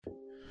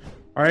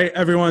All right,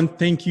 everyone.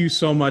 Thank you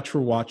so much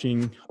for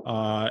watching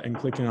and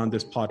clicking on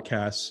this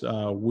podcast.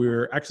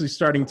 We're actually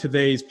starting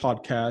today's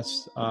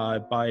podcast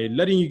by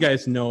letting you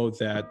guys know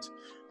that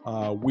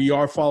we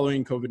are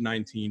following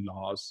COVID-19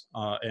 laws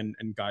and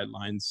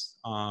guidelines,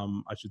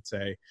 I should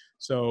say.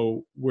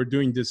 So we're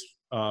doing this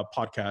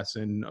podcast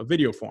in a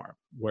video form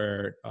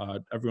where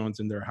everyone's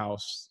in their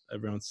house,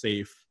 everyone's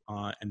safe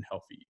and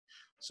healthy.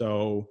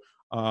 So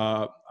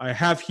I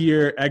have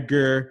here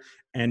Edgar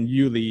and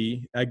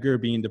Yuly, Edgar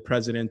being the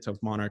president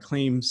of Monarch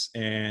Claims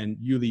and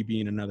Yuly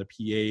being another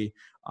PA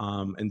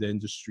in the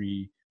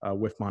industry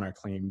with Monarch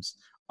Claims.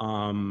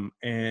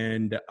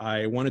 And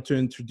I wanted to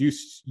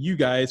introduce you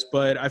guys,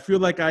 but I feel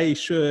like I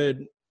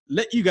should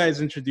let you guys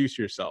introduce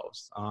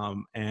yourselves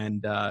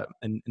and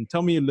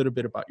tell me a little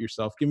bit about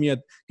yourself. Give me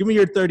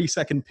your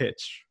 30-second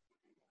pitch.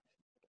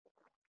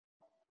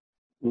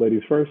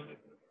 Ladies first.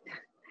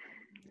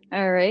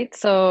 All right.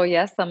 So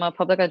yes, I'm a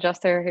public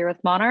adjuster here with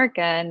Monarch,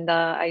 and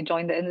I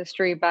joined the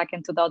industry back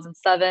in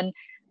 2007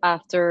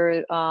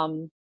 after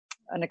an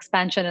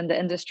expansion in the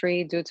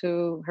industry due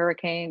to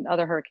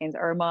other hurricanes,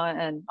 Wilma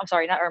and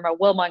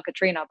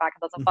Katrina back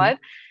in 2005.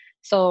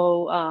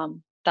 So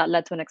that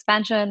led to an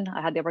expansion.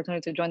 I had the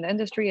opportunity to join the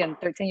industry, and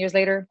 13 years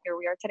later, here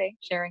we are today,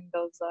 sharing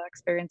those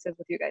experiences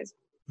with you guys.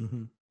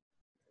 Mm-hmm.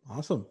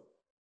 Awesome.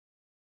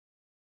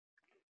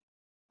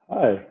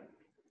 Hi.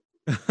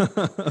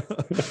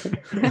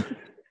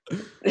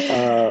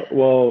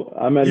 Well,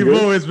 I'm Edgar.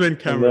 You've always been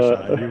camera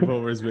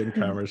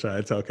shy.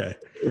 It's okay.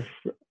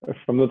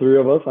 From the three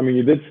of us, I mean,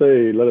 you did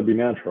say let it be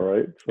natural,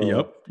 right?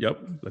 So, yep.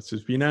 Let's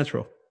just be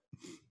natural.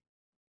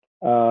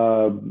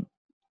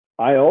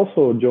 I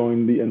also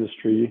joined the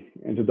industry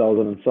in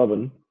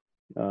 2007.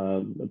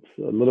 It's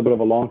a little bit of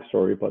a long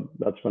story, but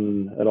that's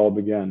when it all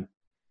began.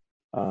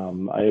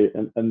 I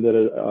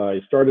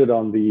started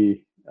on the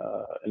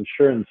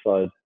insurance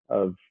side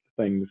of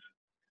things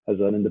as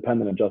an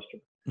independent adjuster.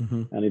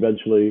 And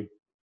eventually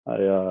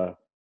I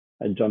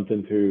jumped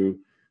into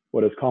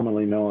what is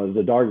commonly known as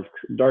the dark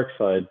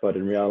side, but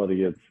in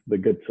reality it's the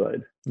good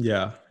side.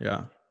 Yeah.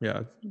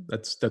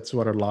 That's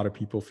what a lot of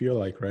people feel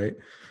like, right?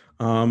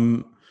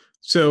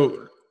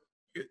 So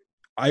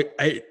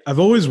I've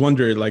always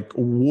wondered, like,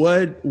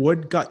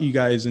 what got you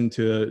guys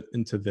into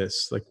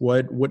this? Like,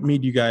 what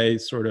made you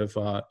guys sort of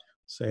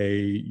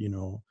say,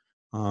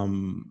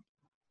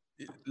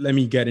 let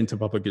me get into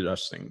public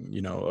adjusting,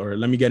 or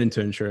let me get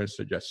into insurance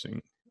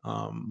adjusting.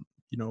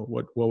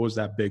 What was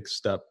that big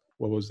step?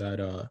 What was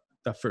that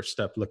first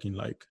step looking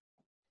like?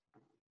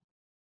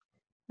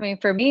 I mean,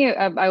 for me,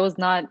 I was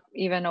not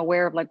even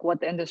aware of like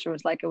what the industry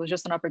was like. It was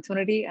just an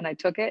opportunity, and I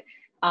took it.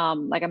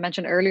 Like I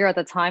mentioned earlier, at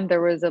the time there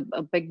was a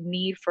big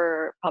need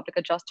for public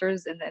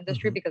adjusters in the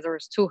industry because there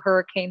was two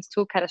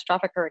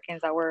catastrophic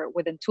hurricanes that were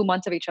within 2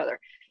 months of each other.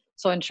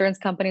 So insurance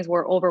companies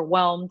were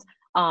overwhelmed.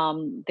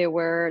 They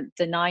were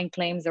denying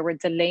claims, they were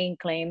delaying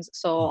claims.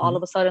 So all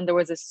of a sudden there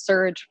was a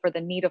surge for the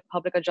need of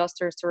public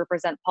adjusters to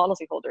represent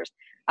policyholders.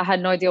 I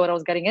had no idea what I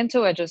was getting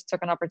into. I just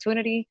took an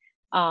opportunity.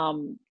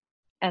 And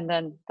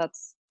then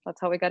that's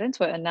how we got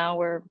into it. And now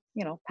we're,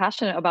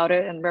 passionate about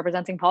it and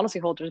representing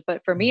policyholders.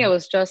 But for me, it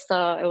was just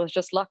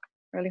luck,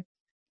 really.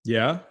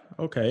 Yeah.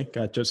 Okay.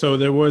 Gotcha. So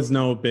there was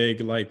no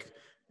big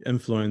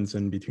influence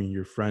in between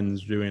your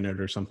friends doing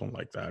it or something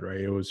like that, right?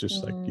 It was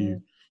just like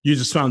you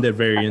just found it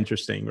very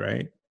interesting,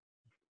 right?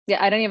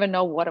 Yeah, I didn't even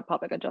know what a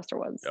public adjuster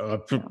was.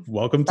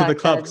 Welcome to the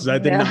club, because I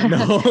did not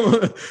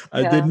know.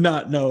 I did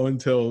not know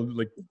until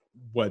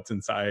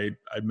since I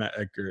met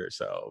Edgar,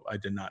 so I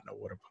did not know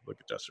what a public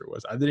adjuster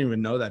was. I didn't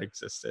even know that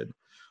existed.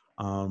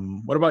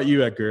 What about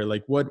you, Edgar?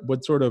 Like,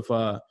 what sort of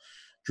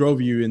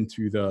drove you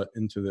into the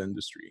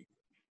industry?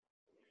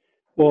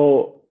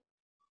 Well,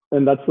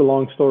 and that's a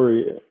long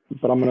story,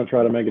 but I'm going to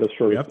try to make it as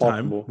short as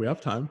possible. We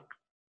have time.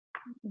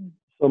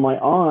 So my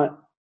aunt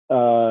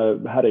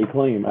had a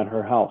claim at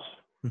her house.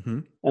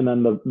 And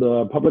then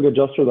the public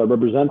adjuster that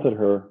represented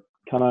her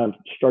kind of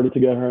started to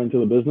get her into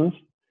the business.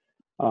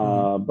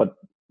 But,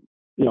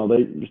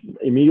 they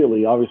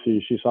immediately,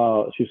 obviously, she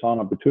saw an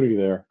opportunity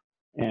there,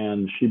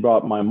 and she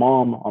brought my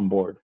mom on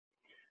board.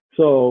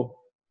 So,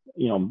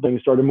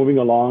 things started moving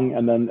along,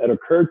 and then it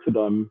occurred to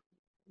them,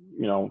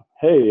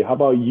 hey, how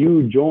about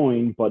you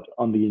join, but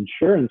on the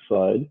insurance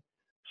side,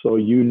 so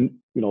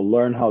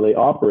learn how they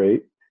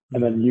operate,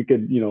 and then you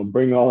could,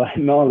 bring all that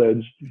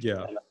knowledge,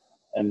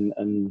 and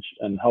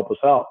help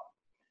us out.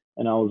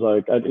 And I was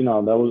like, I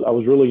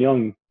was really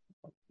young,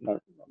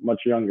 not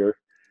much younger,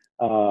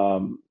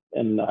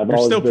 and I've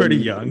always been pretty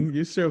young.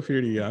 You're still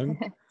pretty young.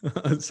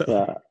 So.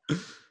 Yeah,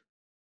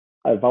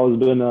 I've always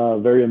been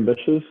very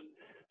ambitious.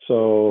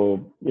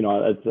 So it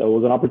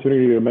was an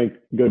opportunity to make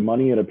good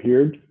money. It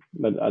appeared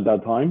at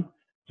that time.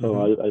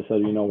 So I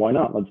said, why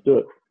not? Let's do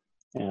it.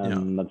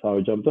 And that's how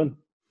I jumped in.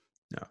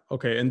 Yeah.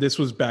 Okay. And this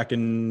was back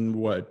in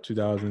what,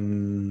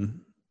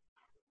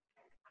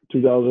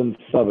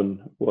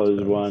 2007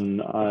 was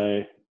when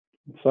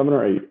 7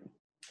 or 8,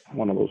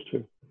 one of those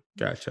two.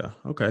 Gotcha.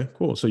 Okay,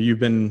 cool. So you've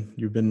been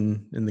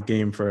in the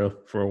game for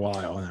a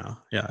while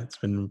now. Yeah, it's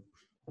been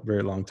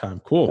Very long time.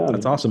 Cool. Yeah,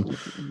 that's awesome.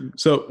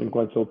 So in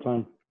quite some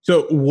time.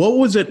 So what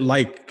was it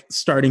like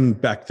starting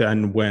back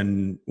then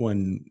when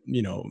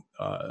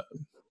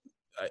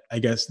I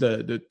guess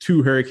the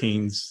two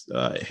hurricanes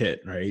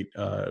hit, right?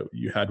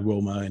 You had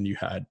Wilma and you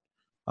had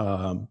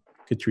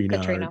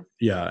Katrina.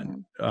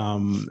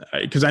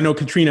 Because I know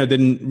Katrina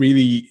didn't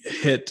really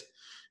hit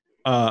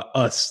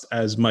us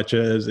as much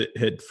as it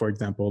hit, for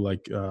example,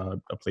 like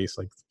a place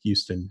like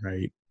Houston,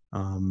 right?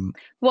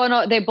 Well,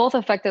 no, they both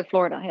affected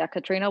Florida. Yeah,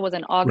 Katrina was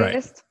in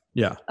August.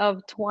 Right.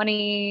 Of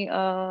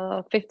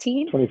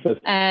 2015.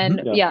 2015. And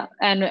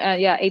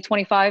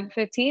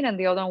 8/25/15, and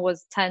the other one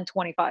was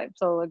 10/25.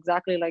 So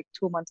exactly like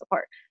 2 months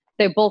apart.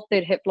 They both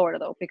did hit Florida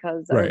though,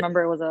 because I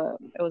remember it was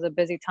a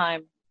busy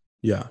time.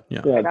 Yeah.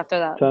 Right after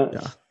that.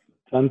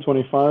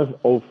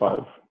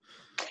 10/25/05.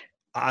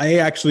 I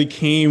actually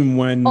came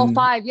when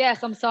 05.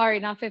 Yes, I'm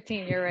sorry, not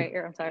 15. You're right.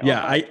 I'm sorry.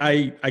 Yeah,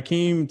 I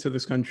came to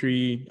this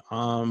country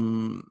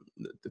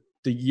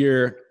the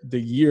year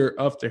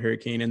of the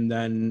hurricane, and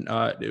then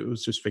it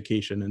was just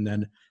vacation, and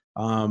then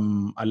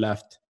I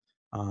left,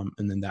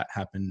 and then that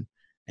happened,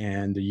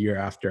 and the year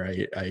after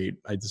I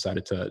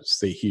decided to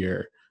stay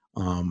here.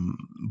 I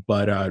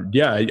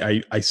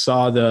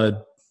saw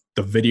the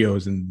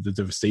videos and the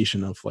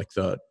devastation of like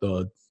the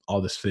all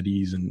the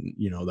cities and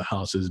the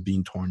houses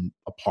being torn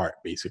apart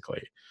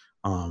basically.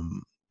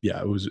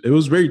 It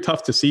was very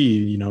tough to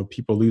see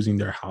people losing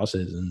their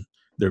houses and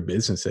their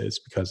businesses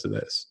because of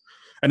this,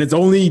 and it's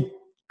only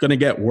going to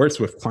get worse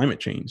with climate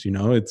change.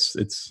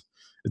 It's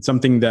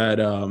something that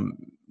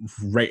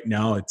right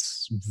now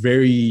it's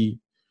very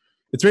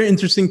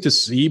interesting to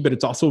see, but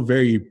it's also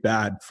very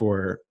bad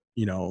for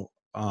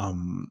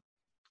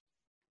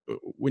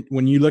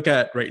when you look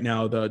at right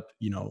now the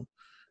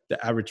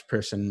average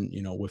person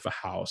with a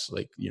house,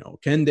 like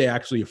can they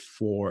actually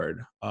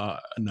afford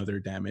another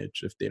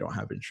damage if they don't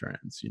have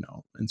insurance?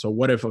 And so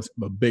what if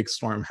a big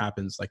storm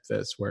happens like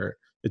this where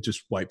it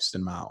just wipes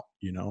them out?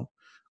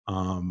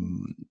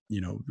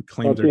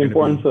 Claims the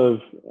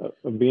importance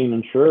of being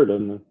insured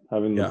and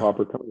having the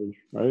proper coverage,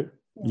 right?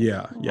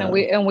 Yeah.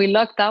 And we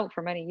lucked out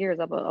for many years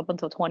up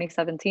until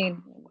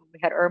 2017. We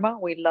had Irma.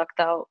 We lucked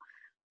out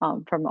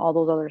from all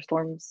those other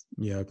storms.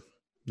 Yeah,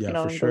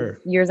 for sure.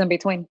 Years in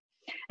between.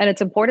 And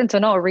it's important to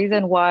know a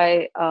reason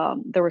why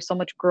there was so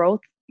much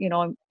growth,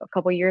 a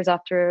couple of years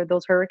after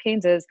those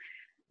hurricanes is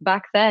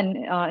back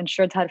then,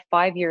 insureds had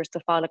 5 years to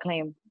file a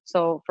claim.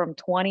 So from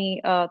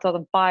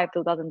 2005 to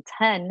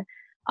 2010,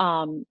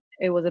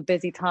 it was a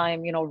busy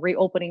time,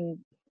 reopening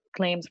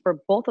claims for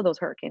both of those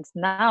hurricanes.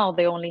 Now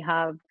they only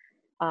have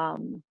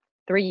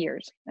 3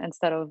 years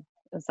instead of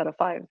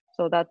 5.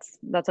 So that's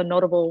a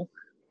notable,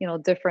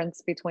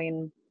 difference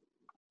between,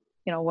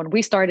 when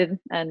we started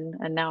and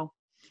now.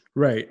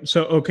 Right.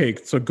 So, okay.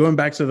 So going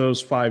back to those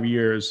 5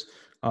 years,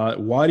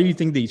 why do you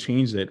think they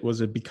changed it?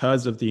 Was it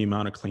because of the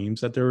amount of claims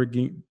that they were,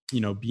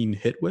 being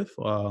hit with?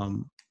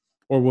 Or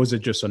was it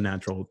just a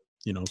natural,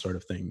 sort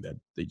of thing that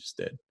they just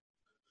did?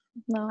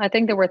 No, I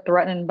think they were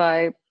threatened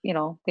by,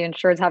 the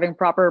insureds having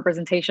proper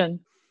representation.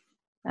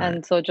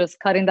 And so just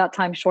cutting that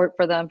time short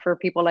for them, for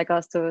people like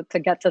us to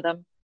get to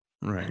them.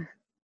 Right.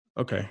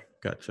 Okay.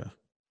 Gotcha.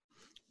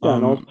 Yeah.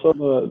 And also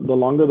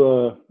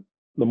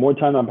the more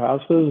time that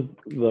passes,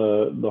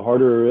 the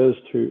harder it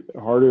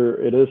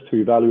is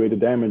to evaluate the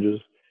damages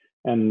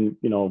and,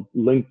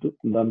 link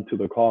them to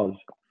the cause.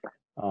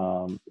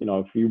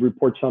 If you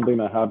report something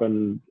that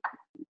happened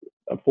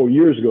 4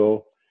 years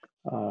ago,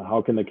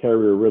 how can the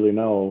carrier really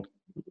know,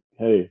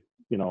 hey,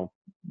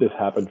 this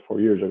happened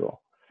 4 years ago?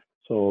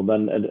 So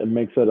then it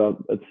makes it a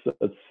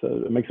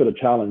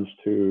challenge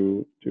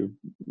to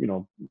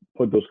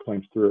put those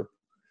claims through.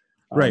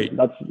 Right.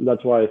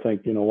 That's why I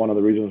think one of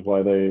the reasons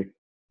why they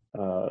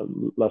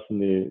lessen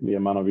the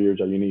amount of years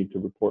that you need to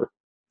report.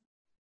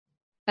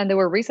 And they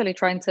were recently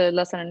trying to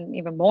lessen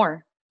even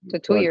more to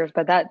 2 years,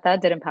 but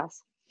that didn't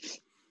pass.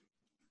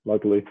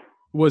 Luckily.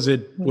 Was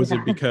it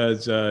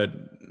because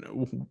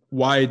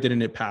why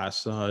didn't it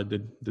pass?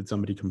 Did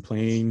somebody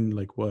complain?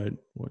 Like what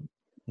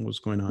was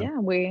going on? Yeah,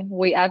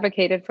 we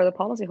advocated for the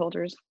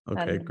policyholders.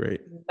 Okay, and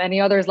great. Many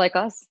others like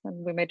us,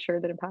 and we made sure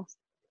it didn't pass.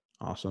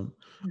 Awesome.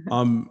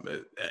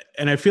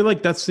 And I feel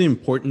like that's the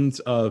importance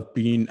of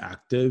being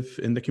active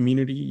in the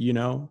community.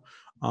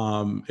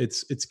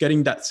 It's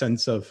getting that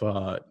sense of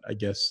I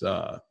guess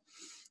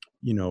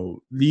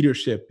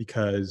leadership,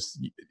 because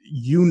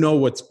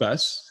what's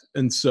best,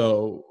 and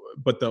so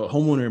but the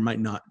homeowner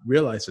might not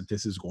realize that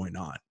this is going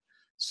on.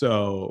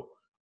 So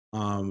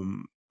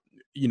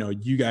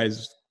you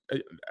guys,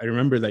 I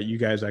remember that you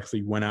guys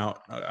actually went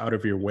out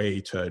of your way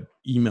to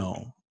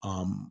email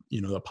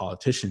the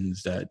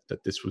politicians that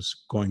this was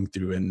going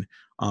through, and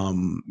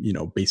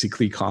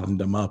basically calling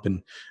them up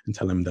and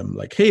telling them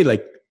like, hey,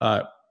 like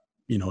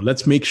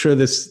let's make sure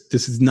this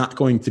is not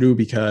going through,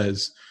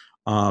 because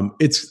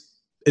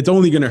it's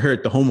only going to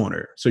hurt the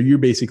homeowner. So you're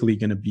basically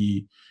going to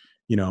be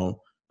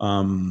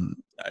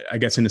I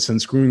guess in a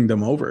sense screwing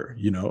them over,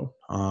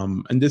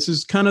 and this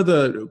is kind of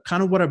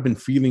what I've been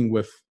feeling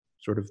with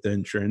sort of the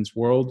insurance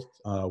world,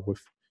 with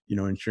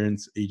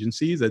insurance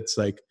agencies. It's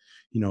like,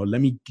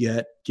 let me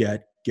get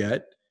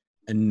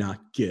and not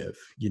give.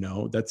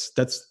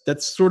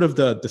 That's sort of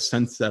the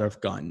sense that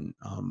I've gotten.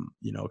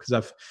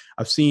 Because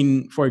I've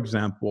seen, for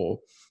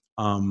example,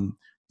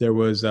 there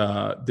was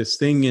this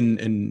thing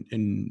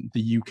in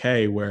the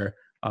UK where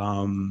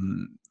I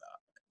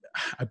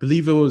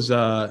believe it was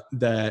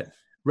that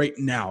right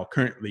now,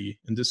 currently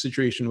in this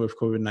situation with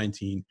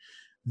COVID-19,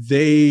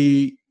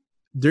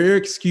 their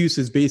excuse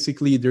is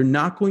basically they're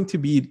not going to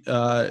be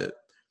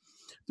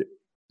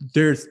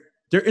they're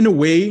in a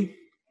way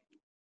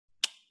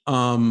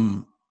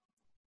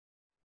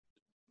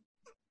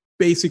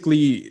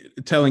basically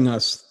telling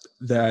us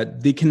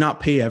that they cannot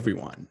pay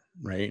everyone,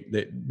 right?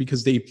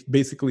 Because they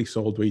basically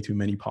sold way too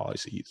many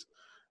policies,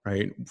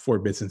 right, for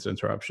business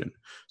interruption.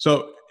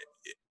 So,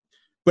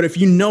 but if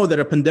you know that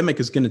a pandemic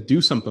is going to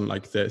do something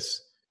like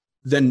this,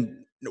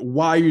 then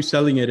why are you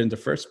selling it in the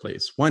first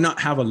place? Why not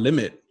have a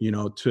limit,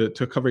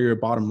 to cover your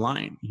bottom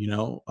line,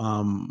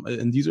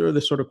 and these are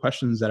the sort of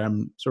questions that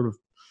I'm sort of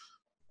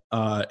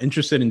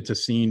interested into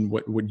seeing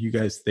what you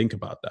guys think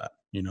about that,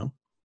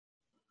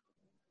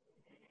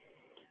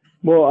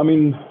 Well, I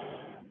mean,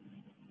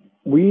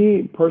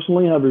 we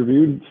personally have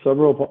reviewed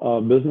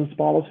several business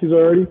policies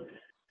already,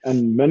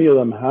 and many of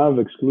them have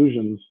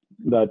exclusions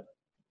that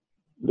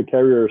the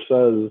carrier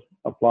says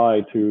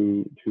apply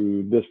to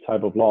this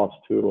type of loss,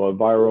 to a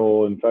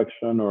viral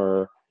infection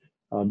or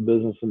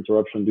business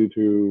interruption due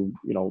to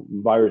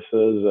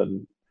viruses.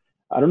 And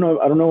I don't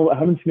know. I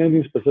haven't seen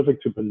anything specific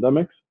to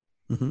pandemics,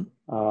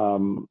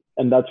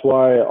 and that's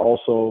why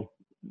also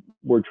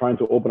we're trying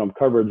to open up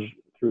coverage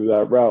through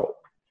that route.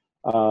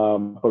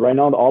 But right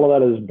now, all of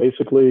that is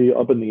basically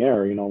up in the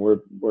air.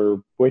 We're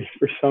waiting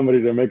for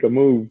somebody to make a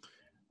move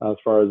as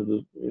far as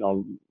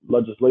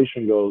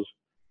legislation goes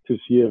to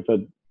see if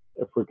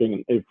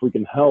we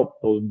can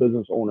help those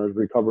business owners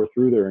recover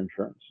through their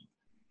insurance.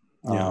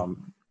 Yeah.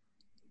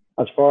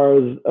 As far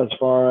as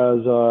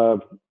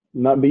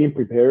not being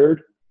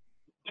prepared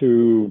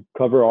to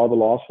cover all the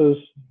losses,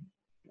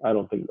 I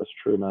don't think that's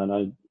true,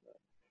 man.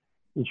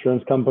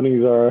 Insurance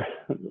companies are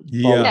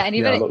and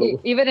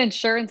even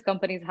insurance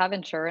companies have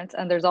insurance,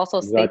 and there's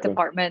also state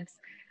departments.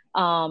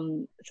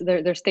 So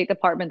there's state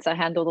departments that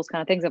handle those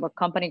kind of things. If a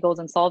company goes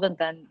insolvent,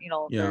 then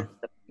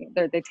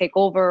they take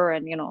over,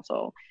 and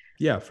so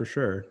yeah, for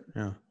sure.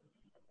 Yeah.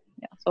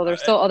 So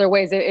there's still other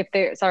ways. If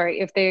they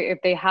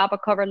have a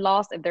covered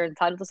loss, if they're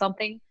entitled to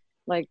something,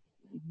 like,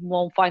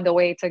 won't find a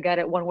way to get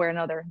it one way or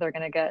another, they're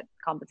going to get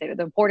compensated.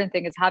 The important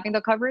thing is having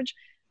the coverage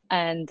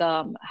and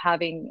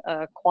having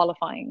a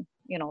qualifying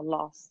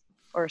loss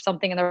or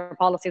something in their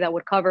policy that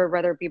would cover,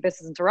 whether it be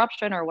business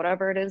interruption or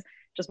whatever it is,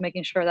 just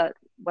making sure that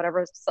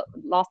whatever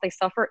loss they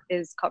suffer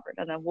is covered,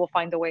 and then we'll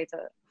find a way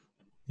to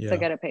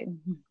get it paid.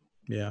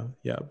 Yeah.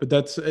 But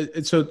that's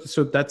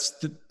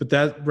but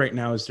that right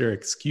now is their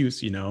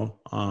excuse,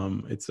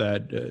 it's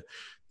that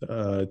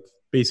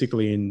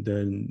basically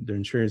the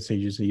insurance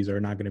agencies are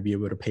not going to be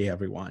able to pay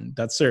everyone.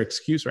 That's their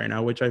excuse right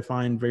now, which I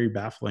find very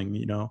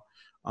baffling.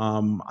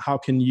 How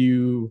can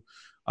you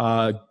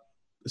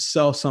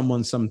sell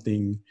someone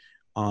something,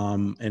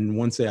 and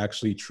once they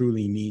actually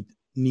truly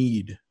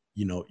need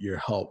your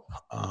help,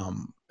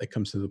 it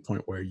comes to the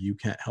point where you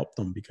can't help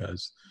them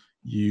because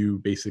you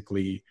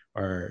basically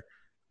are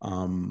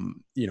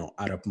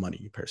out of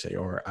money per se,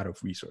 or out of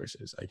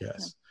resources, I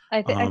guess.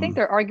 I think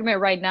their argument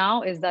right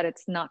now is that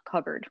it's not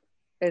covered,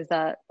 is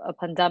that a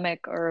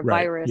pandemic or a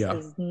virus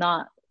is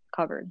not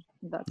covered.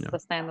 That's the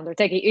stand that they're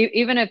taking.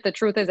 Even if the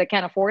truth is they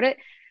can't afford it,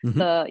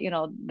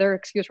 their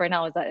excuse right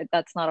now is that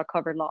that's not a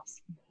covered loss.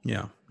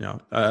 Yeah.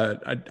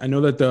 I know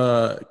that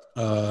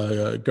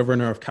the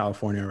governor of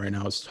California right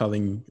now is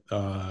telling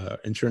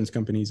insurance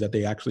companies that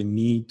they actually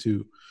need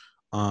to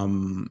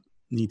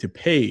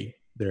pay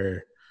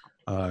their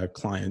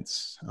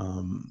clients,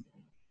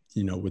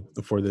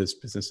 for this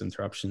business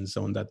interruption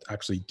zone that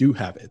actually do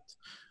have it.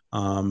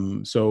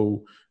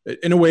 So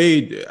in a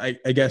way,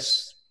 I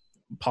guess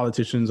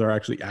politicians are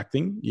actually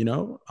acting,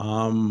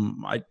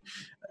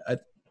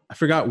 I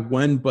forgot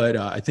when, but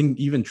I think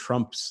even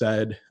Trump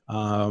said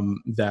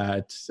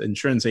that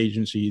insurance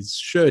agencies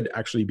should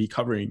actually be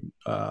covering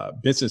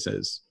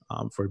businesses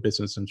for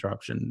business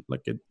interruption.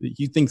 Like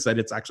he thinks that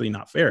it's actually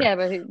not fair. Yeah,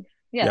 but he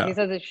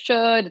says it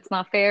should. It's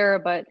not fair,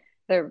 but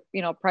they're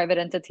private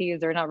entities.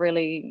 They're not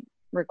really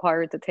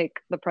required to take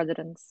the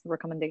president's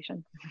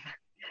recommendation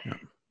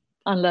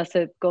unless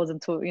it goes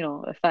into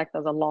effect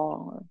as a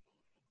law.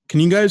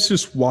 Can you guys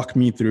just walk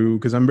me through,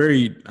 because I'm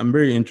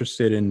very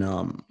interested in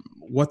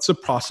what's the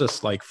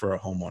process like for a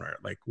homeowner?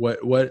 Like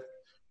what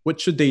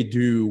should they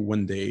do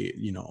when they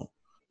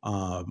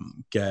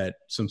get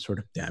some sort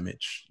of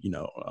damage?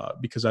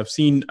 Because I've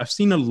seen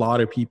a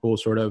lot of people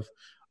sort of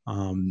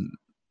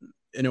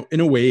in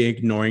a way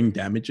ignoring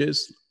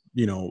damages,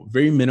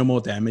 very minimal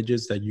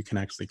damages that you can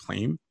actually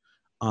claim,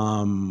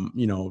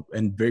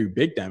 and very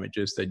big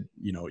damages that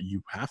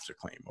you have to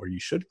claim or you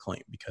should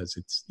claim because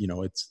it's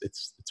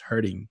it's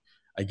hurting,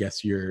 I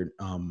guess, your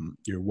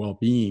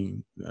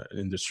well-being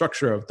in the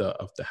structure of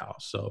the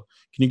house. So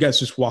can you guys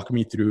just walk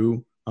me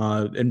through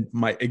in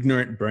my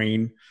ignorant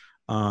brain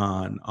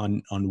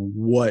on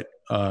what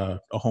a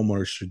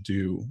homeowner should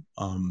do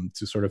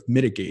to sort of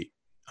mitigate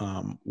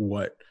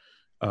what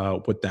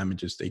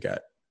damages they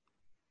get.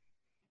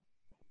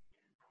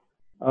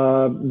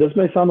 This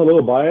may sound a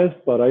little biased,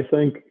 but I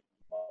think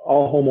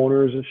all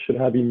homeowners should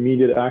have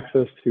immediate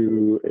access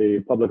to a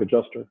public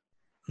adjuster.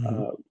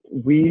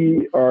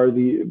 We're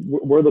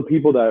the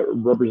people that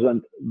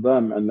represent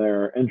them and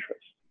their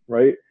interests,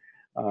 right?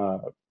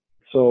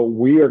 So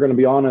we are going to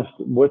be honest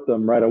with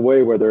them right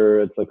away, whether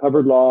it's a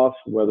covered loss,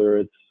 whether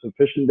it's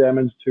sufficient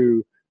damage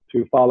to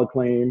file a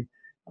claim,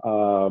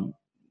 and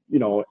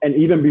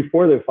even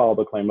before they file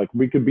the claim, like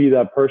we could be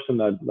that person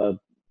that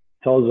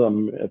tells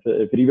them if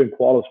it even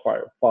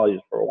qualifies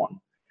for one.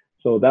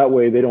 So that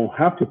way they don't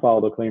have to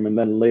file the claim and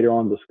then later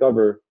on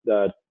discover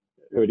that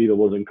it either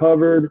wasn't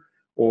covered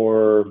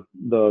or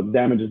the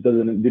damages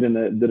didn't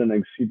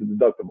exceed the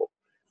deductible.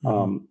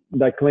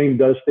 That claim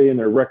does stay in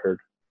their record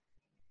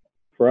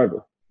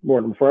forever.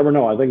 Forever,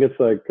 no. I think it's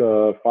like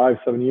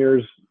 5-7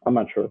 years. I'm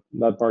not sure.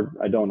 That part,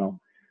 I don't know.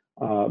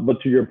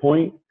 But to your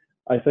point,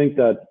 I think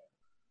that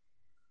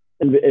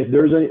if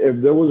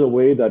there was a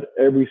way that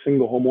every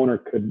single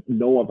homeowner could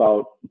know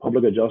about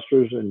public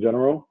adjusters in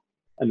general,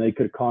 and they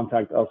could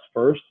contact us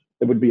first,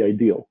 it would be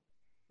ideal,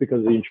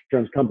 because the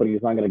insurance company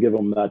is not going to give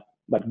them that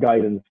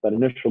guidance, that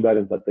initial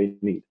guidance that they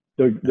need.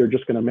 They're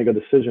just going to make a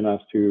decision as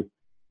to,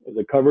 is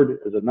it covered,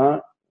 is it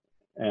not,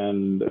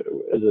 and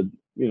is it,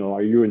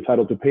 are you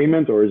entitled to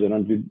payment or is it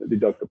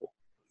undeductible?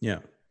 Yeah.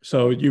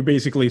 So you're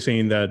basically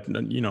saying that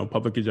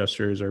public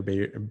adjusters are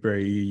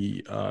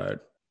very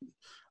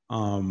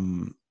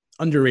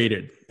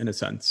underrated in a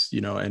sense,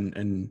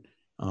 and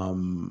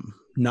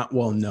not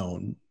well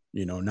known.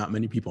 Not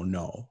many people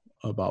know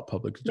about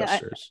public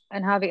adjusters.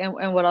 And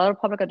what other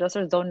public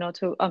adjusters don't know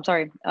too,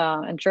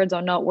 insureds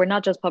don't know, we're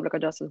not just public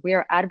adjusters. We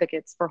are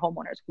advocates for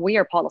homeowners. We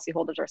are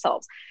policyholders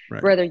ourselves.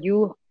 Right. Whether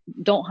you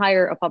don't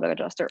hire a public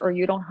adjuster or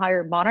you don't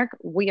hire Monarch,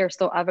 we are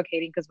still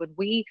advocating, because when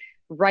we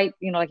write,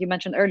 like you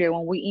mentioned earlier,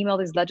 when we email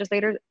these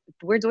legislators,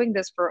 we're doing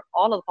this for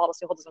all of the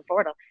policyholders in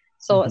Florida.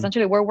 So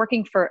essentially we're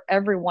working for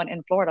everyone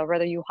in Florida,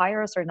 whether you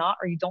hire us or not,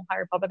 or you don't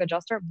hire a public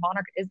adjuster.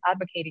 Monarch is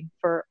advocating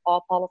for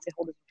all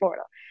policyholders in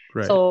Florida.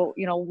 Right. So,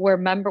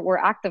 we're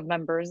active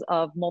members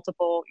of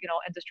multiple,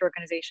 industry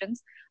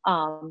organizations.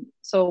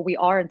 So we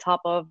are on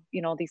top of,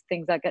 these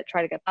things that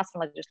try to get passed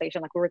in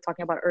legislation, like we were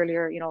talking about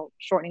earlier,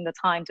 shortening the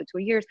time to 2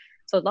 years.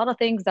 So a lot of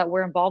things that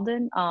we're involved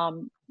in,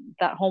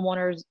 that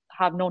homeowners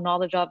have no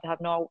knowledge of, have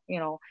no,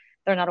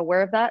 they're not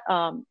aware of that.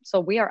 So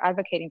we are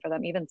advocating for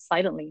them, even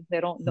silently.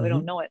 They don't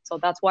know it. So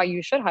that's why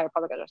you should hire a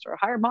public adjuster or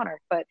hire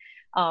Monarch. But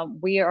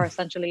we are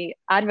essentially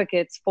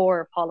advocates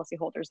for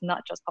policyholders,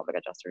 not just public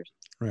adjusters.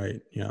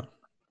 Right. Yeah.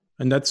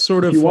 And that's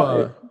sort of,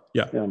 go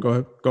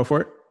ahead, go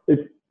for it.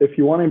 If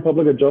you want a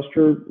public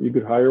adjuster, you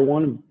could hire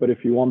one, but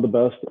if you want the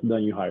best,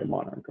 then you hire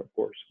Monarch, of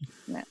course.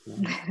 Yeah.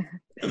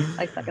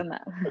 I second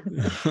that.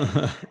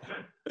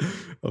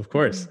 Of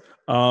course.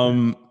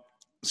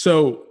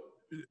 So,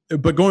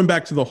 but going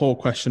back to the whole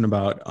question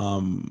about,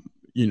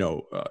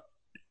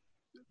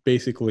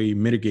 basically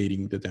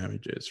mitigating the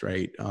damages,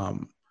 right?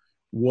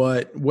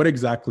 What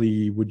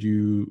exactly would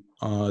you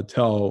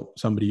tell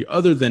somebody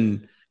other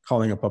than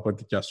calling a public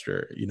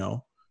adjuster,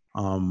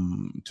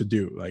 to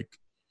do? Like,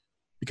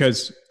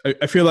 because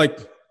I feel like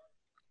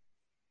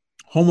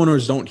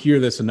homeowners don't hear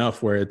this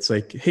enough, where it's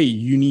like, hey,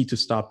 you need to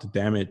stop the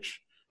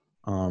damage.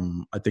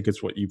 I think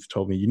it's what you've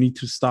told me. You need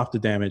to stop the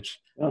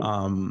damage,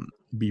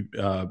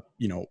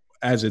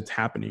 as it's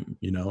happening,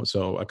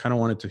 So I kind of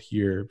wanted to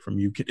hear from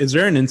you. Is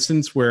there an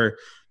instance where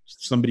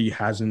somebody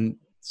hasn't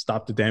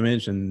stopped the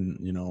damage and,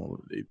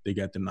 they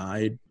get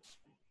denied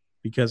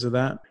because of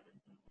that?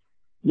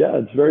 Yeah,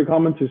 it's very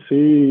common to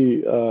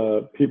see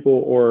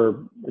people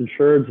or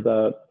insureds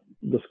that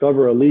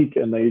discover a leak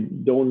and they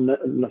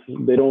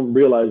don't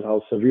realize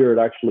how severe it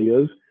actually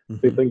is.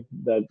 They think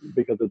that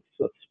because it's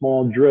a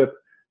small drip,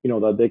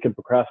 that they can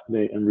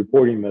procrastinate in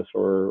reporting this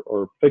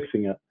or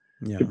fixing it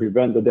to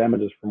prevent the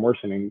damages from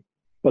worsening.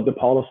 But the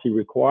policy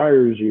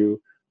requires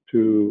you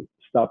to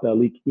stop that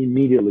leak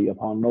immediately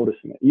upon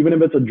noticing it. Even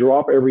if it's a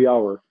drop every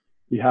hour,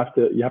 you have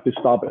to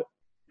stop it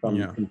from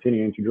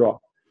continuing to drip.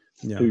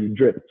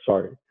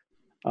 Sorry.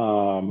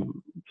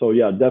 So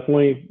yeah,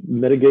 definitely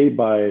mitigate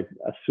by,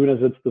 as soon as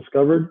it's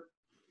discovered,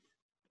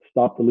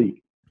 stop the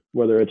leak,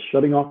 whether it's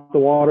shutting off the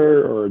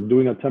water or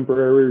doing a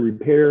temporary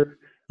repair,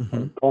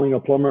 calling a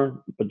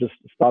plumber, but just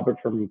stop it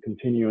from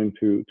continuing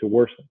to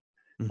worsen.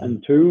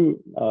 And two,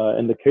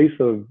 in the case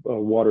of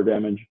water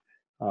damage,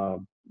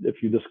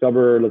 if you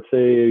discover, let's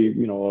say,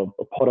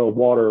 a puddle of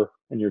water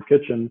in your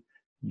kitchen,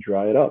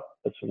 dry it up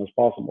as soon as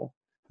possible.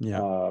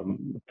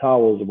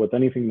 Towels, with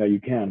anything that you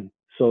can,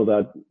 so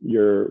that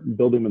your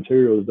building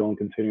materials don't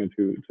continue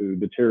to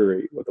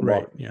deteriorate with the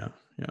water. Yeah.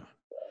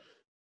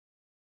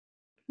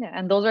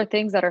 And those are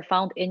things that are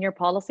found in your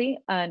policy,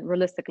 and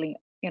realistically,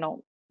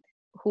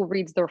 who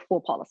reads their full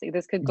policy?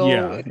 This could go,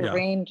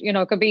 range,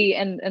 it could be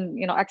in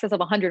excess of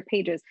 100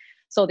 pages.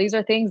 So these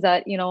are things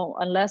that,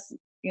 unless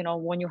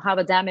when you have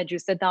a damage, you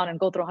sit down and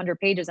go through 100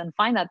 pages and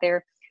find that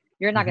there,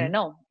 you're not going to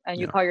know. And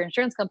you call your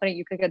insurance company,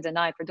 you could get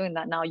denied for doing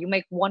that. Now you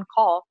make one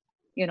call,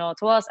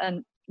 to us,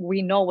 and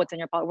we know what's in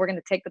your policy. We're going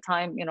to take the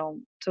time,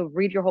 to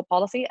read your whole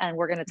policy, and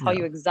we're going to tell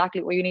you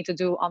exactly what you need to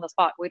do on the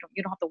spot. You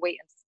don't have to wait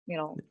and,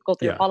 go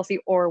through your policy,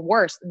 or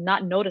worse,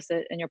 not notice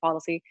it in your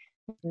policy,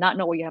 not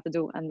know what you have to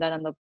do, and then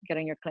end up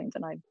getting your claim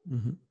denied.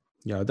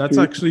 Yeah, that's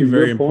actually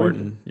very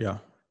important. Yeah,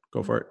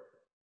 go for it.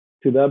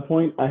 To that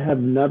point, I have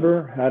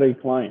never had a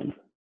client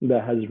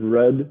that has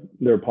read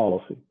their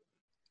policy,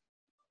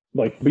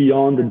 like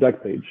beyond the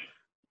deck page.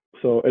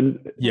 So, and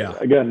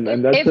again,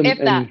 and that's if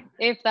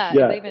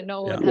they even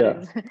know what that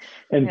is.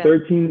 And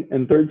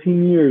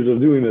 13 years of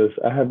doing this,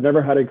 I have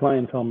never had a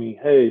client tell me,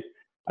 "Hey,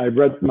 I've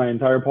read my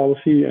entire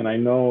policy and I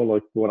know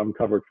like what I'm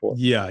covered for."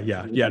 Yeah.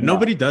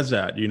 Nobody does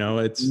that.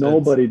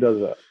 Nobody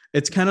does that.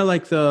 It's kind of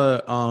like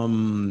the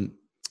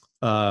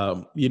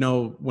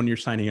when you're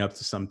signing up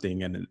to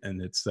something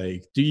and it's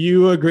like, do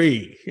you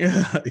agree?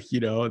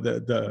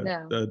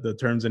 The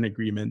terms and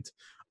agreement.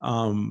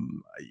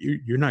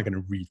 You're not going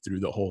to read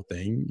through the whole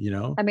thing,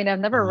 I mean, I've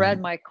never read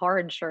my car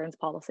insurance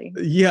policy.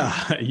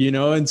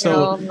 And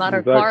so I'm not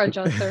a car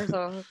adjuster,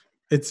 so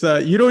it's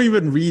you don't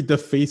even read the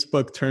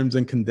Facebook terms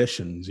and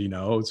conditions,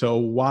 so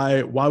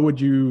why would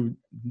you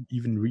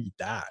even read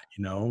that?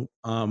 And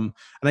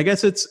I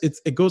guess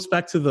it goes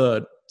back to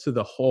the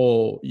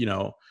whole,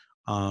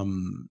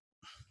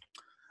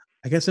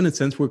 I guess in a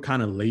sense we're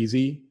kind of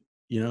lazy,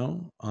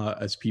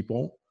 as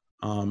people.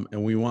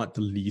 And we want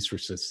the least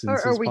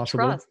resistance as we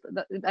possible. Trust.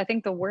 I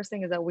think the worst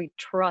thing is that we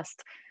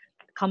trust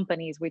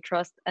companies, we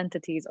trust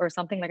entities, or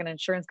something like an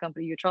insurance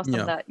company. You trust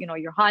them that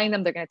you're hiring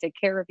them, they're going to take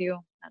care of you.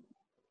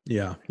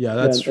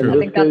 That's true. I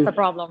think that's the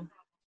problem.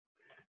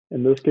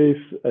 In this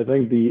case, I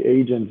think the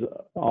agents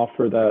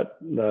offer that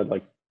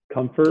like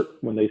comfort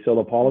when they sell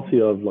a policy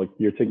of like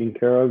you're taken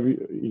care of,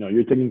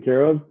 you're taken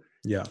care of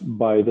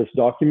by this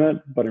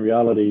document, but in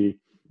reality,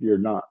 you're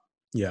not.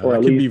 Yeah, or that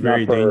at could least be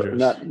very dangerous.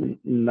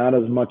 Not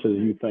as much as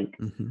you think.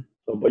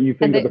 So, but you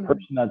think that the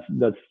person that's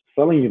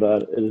selling you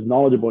that is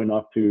knowledgeable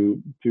enough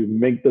to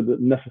make the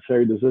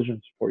necessary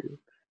decisions for you,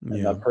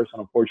 and that person,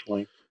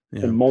 unfortunately,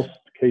 in most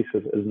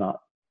cases, is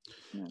not.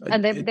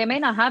 And they may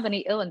not have any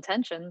ill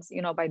intentions,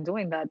 by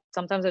doing that.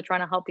 Sometimes they're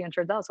trying to help the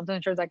insured out. Sometimes the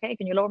insured's like, hey,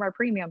 can you lower my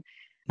premium?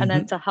 And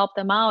then to help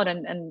them out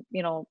and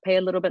pay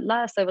a little bit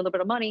less, save a little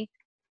bit of money,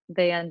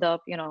 they end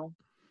up,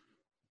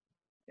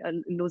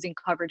 losing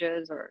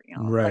coverages or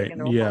right.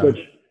 And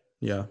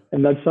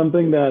that's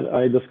something that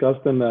I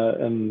discussed in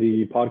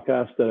the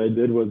podcast that I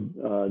did with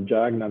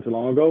Jag not too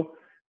long ago.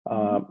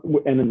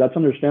 And that's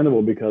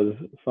understandable because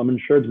some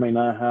insureds may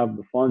not have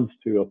the funds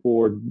to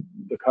afford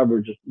the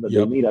coverage that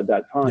they need at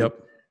that time.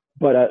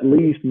 But at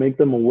least make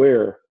them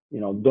aware,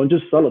 don't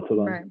just sell it to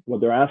them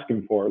what they're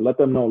asking for. Let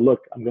them know,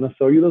 look, I'm going to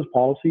sell you this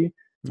policy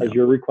as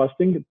you're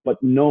requesting,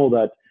 but know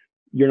that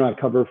you're not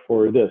covered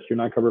for this, you're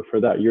not covered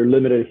for that, you're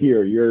limited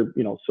here, you're,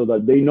 so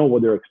that they know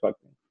what they're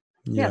expecting.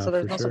 So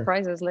there's no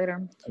surprises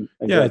later.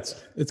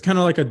 It's kind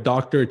of like a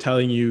doctor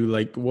telling you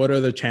like, what are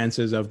the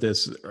chances of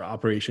this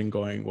operation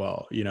going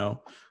well?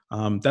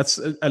 That's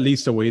at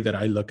least the way that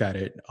I look at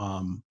it.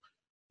 I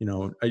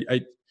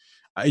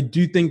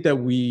do think that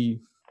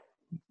we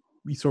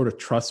sort of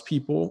trust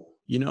people,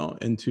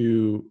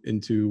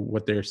 into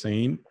what they're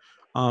saying.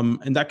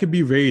 And that could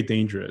be very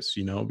dangerous,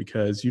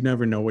 because you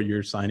never know what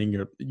you're signing.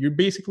 You're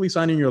basically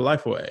signing your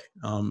life away.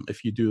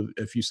 If you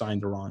sign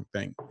the wrong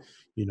thing,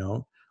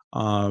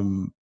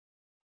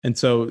 and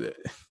so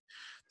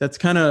it's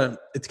kind of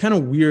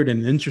weird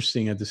and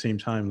interesting at the same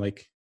time,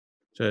 like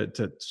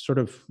to sort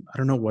of, I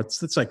don't know, what's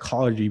the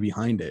psychology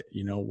behind it?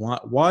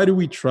 Why do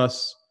we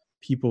trust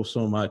people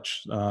so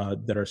much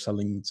that are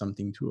selling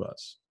something to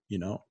us?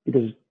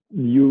 Because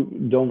you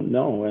don't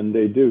know, and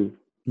they do.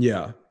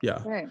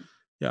 Right.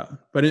 Yeah,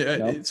 but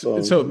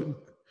so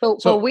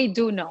we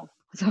do know.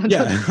 So we do,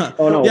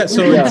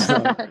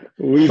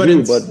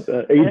 but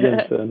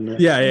agents and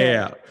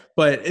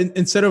But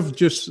instead of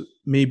just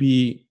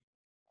maybe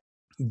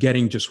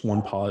getting just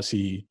one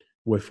policy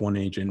with one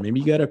agent,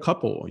 maybe get a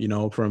couple,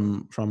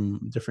 from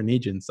different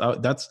agents. I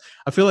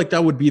feel like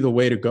that would be the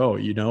way to go.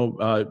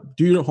 Do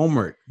your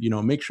homework.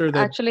 Make sure that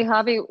actually,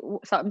 Javi,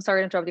 I'm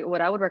sorry to interrupt you.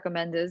 What I would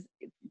recommend is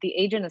the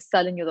agent is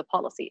selling you the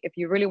policy. If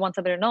you really want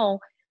somebody to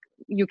know,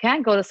 you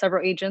can go to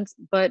several agents,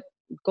 but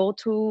go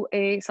to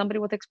somebody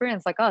with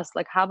experience like us,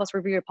 like have us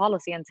review your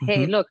policy and say,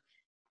 hey, look,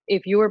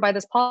 if you were by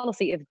this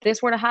policy, if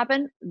this were to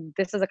happen,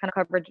 this is the kind of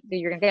coverage that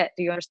you're gonna get.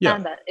 Do you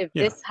understand that? If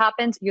this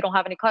happens, you don't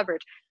have any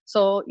coverage.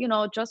 So,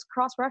 just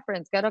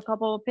cross-reference, get a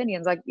couple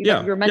opinions. Like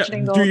you're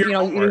mentioning,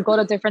 you go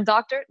to different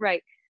doctor,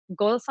 right?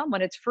 Go to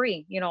someone, it's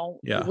free.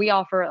 We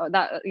offer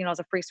that, as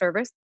a free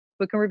service.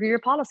 We can review your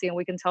policy and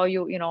we can tell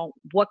you,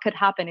 what could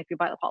happen if you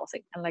buy the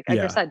policy. And like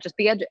Edgar said, just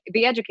be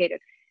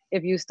educated.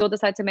 If you still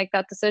decide to make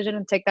that decision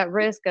and take that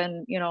risk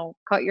and,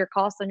 cut your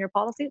costs on your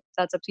policy,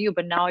 that's up to you.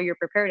 But now you're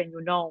prepared and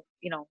you know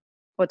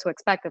what to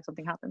expect if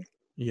something happens.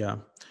 Yeah.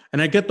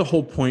 And I get the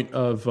whole point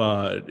of,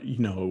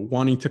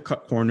 wanting to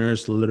cut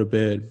corners a little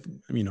bit.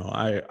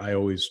 I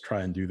always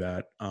try and do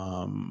that,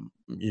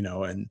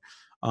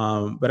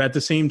 but at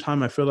the same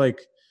time, I feel like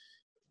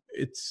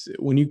it's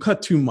when you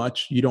cut too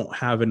much, you don't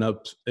have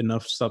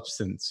enough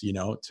substance,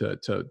 to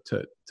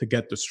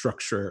get the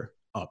structure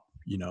up,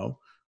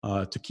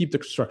 to keep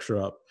the structure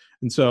up.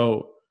 And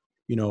so,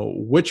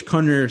 which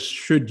corners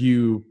should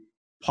you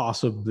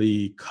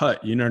possibly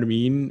cut? You know what I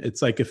mean?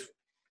 It's like if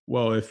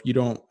you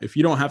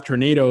don't have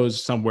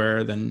tornadoes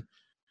somewhere, then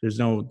there's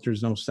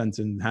no sense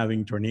in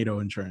having tornado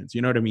insurance.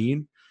 You know what I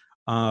mean?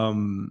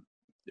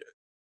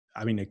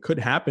 It could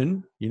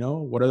happen.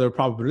 What are the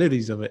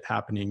probabilities of it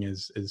happening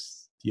is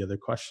the other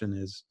question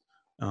is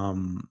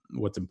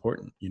what's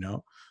important.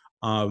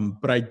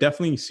 But I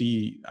definitely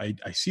see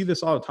I see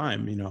this all the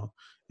time.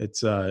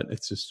 It's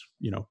just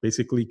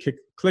basically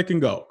click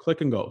and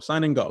go,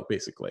 sign and go,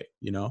 basically.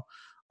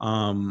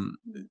 And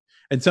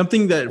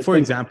something that, for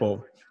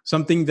example,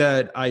 something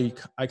that I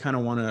kind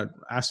of want to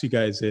ask you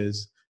guys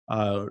is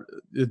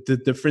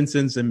the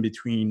differences in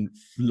between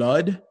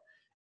flood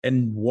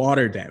and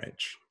water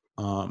damage.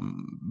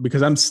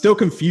 Because I'm still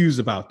confused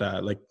about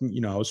that. Like,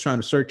 I was trying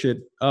to search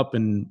it up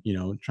and,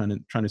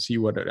 trying to see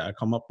what I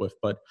come up with.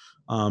 But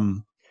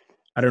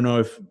I don't know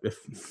if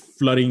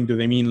flooding, do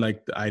they mean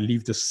like I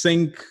leave the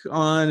sink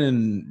on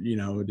and,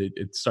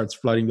 it starts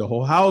flooding the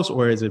whole house,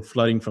 or is it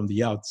flooding from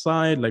the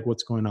outside? Like,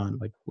 what's going on?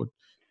 Like,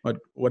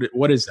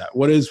 what is that?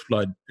 What is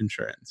flood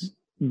insurance?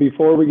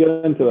 Before we get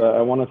into that,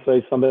 I want to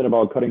say something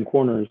about cutting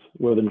corners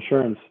with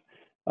insurance.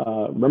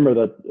 Remember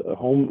that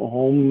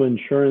home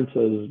insurance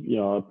is,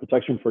 a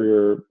protection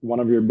for one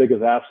of your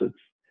biggest assets.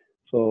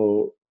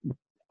 So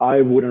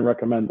I wouldn't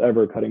recommend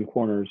ever cutting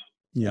corners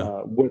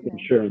with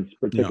insurance,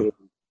 particularly.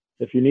 Yeah.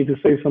 If you need to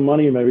save some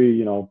money,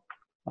 maybe,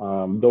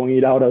 don't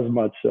eat out as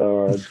much,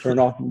 turn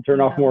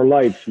off more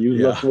lights,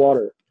 use less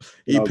water.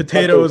 Eat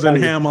potatoes and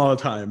ham all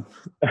the time.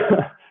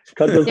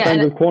 Cut those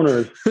kinds of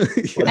corners.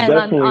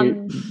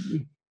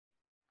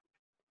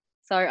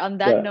 Sorry, on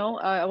that note,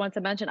 I want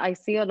to mention, I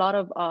see a lot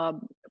of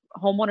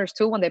homeowners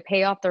too, when they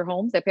pay off their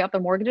homes, they pay off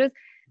their mortgages,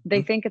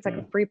 they think it's like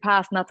a free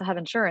pass not to have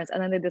insurance.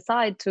 And then they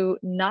decide to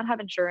not have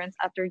insurance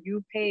after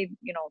you paid,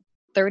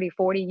 30,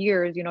 40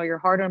 years, your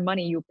hard-earned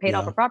money, you paid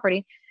off a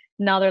property.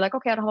 Now they're like,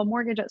 okay, I don't have a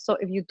mortgage. So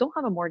if you don't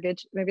have a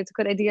mortgage, maybe it's a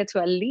good idea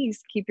to at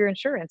least keep your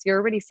insurance. You're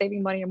already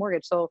saving money in your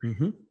mortgage. So,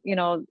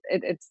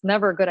 it's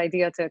never a good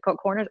idea to cut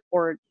corners,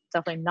 or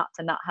definitely not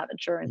have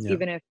insurance,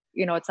 even if,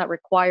 it's not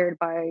required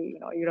by,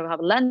 you don't have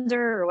a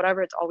lender or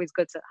whatever. It's always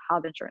good to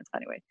have insurance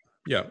anyway.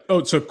 Yeah.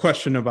 Oh, so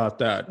question about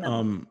that.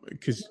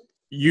 Because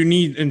you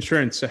need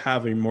insurance to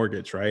have a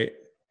mortgage, right?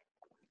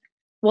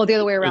 Well, the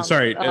other way around.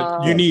 Sorry,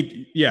 you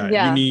need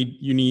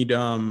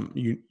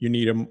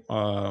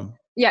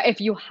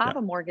if you have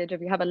a mortgage,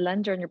 if you have a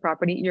lender in your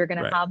property, you're going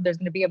to there's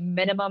going to be a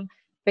minimum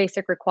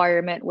basic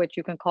requirement, which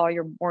you can call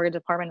your mortgage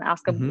department and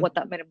ask them what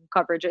that minimum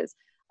coverage is.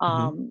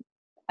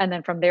 And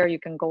then from there you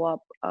can go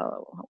up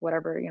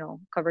whatever,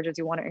 coverages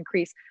you want to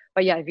increase.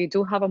 But yeah, if you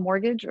do have a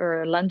mortgage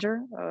or a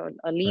lender,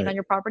 a lien on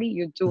your property,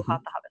 you do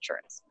have to have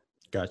insurance.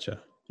 Gotcha.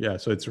 Yeah.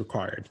 So it's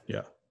required.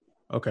 Yeah.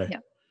 Okay. Yeah.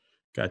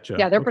 Gotcha.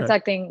 Yeah. They're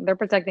protecting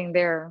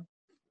their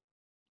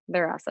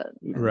asset.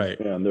 Right.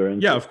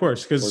 Yeah, of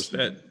course. Because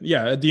at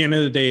the end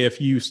of the day, if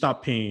you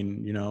stop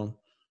paying,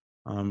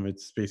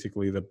 it's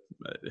basically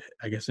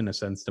I guess in a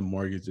sense, the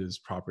mortgage's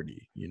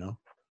property,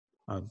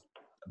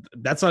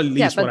 that's at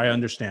least what I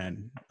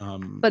understand.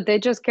 But they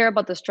just care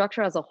about the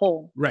structure as a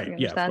whole. Right. You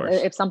understand? Of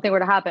course. If something were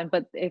to happen,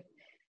 but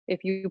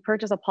if you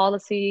purchase a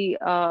policy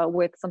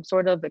with some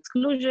sort of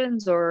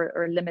exclusions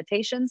or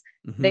limitations,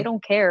 they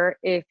don't care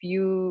if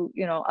you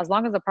as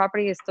long as the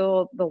property is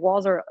still, the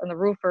walls are and the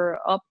roof are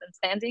up and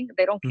standing.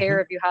 They don't care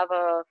if you have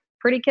a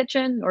pretty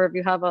kitchen or if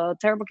you have a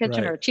terrible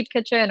kitchen or a cheap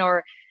kitchen,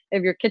 or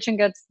if your kitchen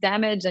gets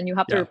damaged and you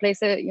have to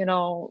replace it.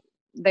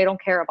 They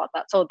don't care about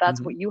that. So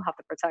that's what you have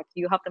to protect.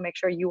 You have to make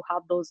sure you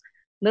have those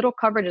little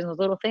coverages and those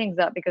little things,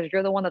 that because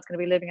you're the one that's going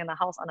to be living in the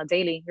house on a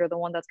daily. You're the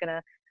one that's going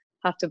to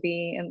have to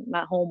be in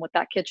that home with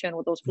that kitchen,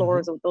 with those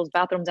floors, with those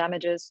bathroom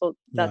damages. So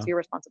that's your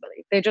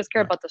responsibility. They just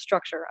care about the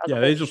structure.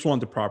 They just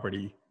want the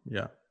property.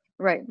 Yeah.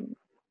 Right.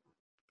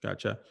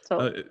 Gotcha.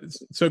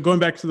 So going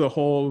back to the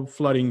whole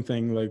flooding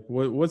thing, like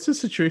what's the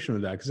situation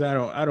with that? Because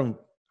I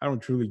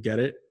don't truly get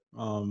it.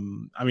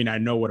 I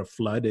know what a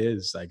flood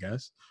is, I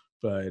guess,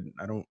 but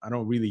I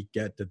don't really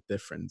get the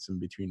difference in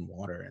between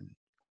water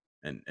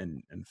and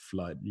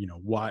flood.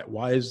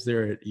 Why is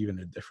there even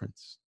a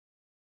difference?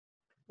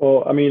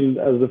 Well,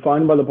 as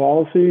defined by the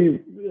policy,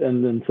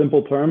 and in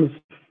simple terms,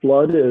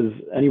 flood is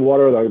any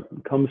water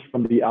that comes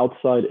from the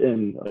outside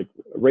in, like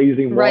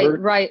raising water.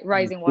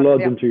 Rising water.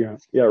 Floods into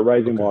your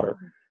rising water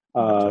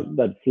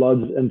that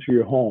floods into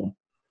your home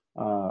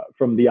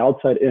from the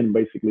outside in,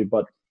 basically.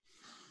 But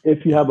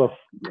if you have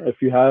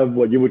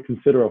what you would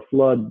consider a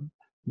flood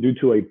due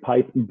to a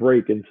pipe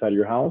break inside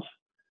your house,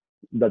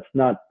 that's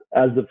not,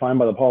 as defined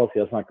by the policy,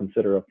 that's not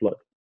considered a flood.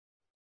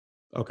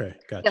 Okay,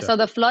 gotcha. Yeah, so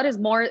the flood is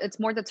more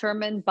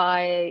determined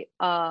by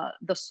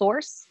the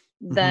source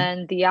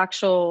than the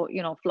actual,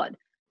 flood.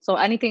 So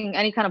any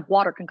kind of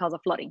water can cause a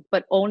flooding,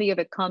 but only if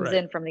it comes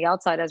in from the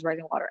outside as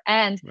rising water.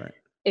 And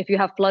if you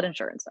have flood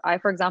insurance.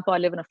 For example, I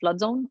live in a flood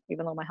zone,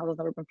 even though my house has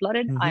never been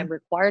flooded. I'm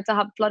required to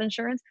have flood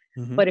insurance.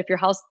 But if your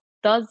house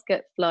does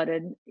get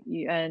flooded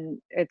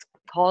and it's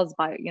caused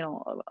by,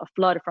 a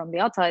flood from the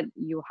outside,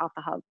 you have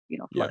to have,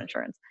 flood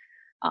insurance.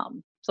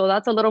 So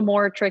that's a little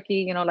more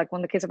tricky, like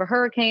when the case of a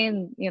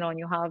hurricane, and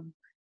you have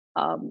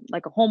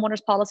like a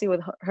homeowner's policy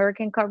with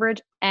hurricane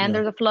coverage and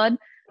there's a flood,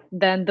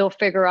 then they'll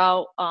figure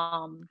out,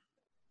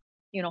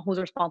 who's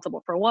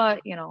responsible for what,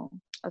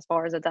 as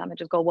far as the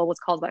damages go, what was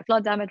caused by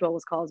flood damage, what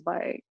was caused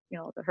by,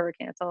 the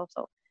hurricane itself.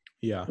 So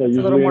it's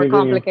a little more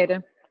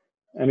complicated.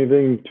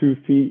 Anything 2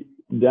 feet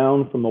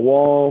down from the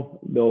wall,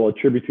 they'll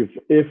attribute to,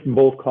 if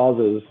both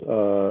causes,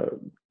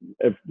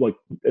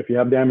 if you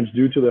have damage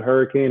due to the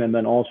hurricane and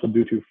then also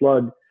due to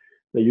flood,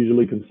 they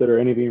usually consider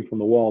anything from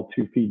the wall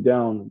 2 feet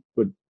down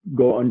would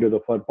go under the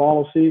flood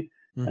policy,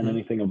 and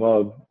anything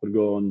above would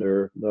go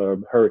under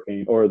the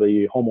hurricane or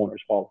the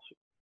homeowner's policy.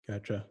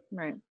 Gotcha.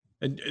 Right.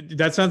 And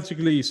that's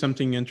actually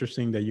something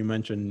interesting that you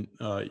mentioned,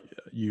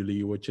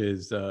 Yuly, which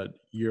is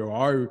you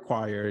are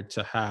required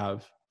to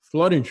have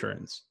flood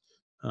insurance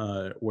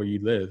where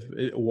you live.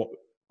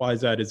 Why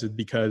is that? Is it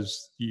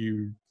because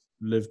you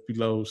live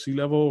below sea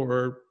level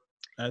or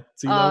at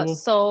sea level?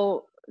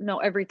 So no,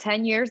 every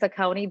 10 years, the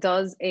county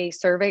does a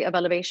survey of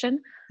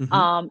elevation.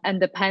 And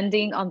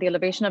depending on the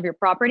elevation of your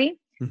property,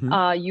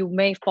 you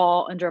may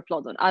fall under a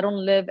flood zone. I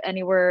don't live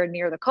anywhere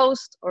near the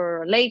coast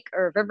or a lake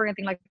or a river,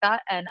 anything like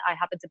that. And I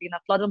happen to be in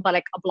that flood zone by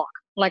like a block.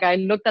 Like I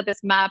looked at this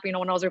map, when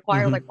I was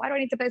required, I was like, why do I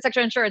need to pay this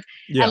extra insurance?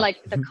 And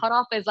like the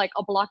cutoff is like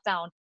a block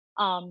down.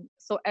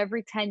 So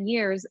every 10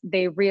 years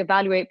they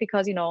reevaluate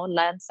because,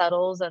 land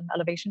settles and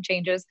elevation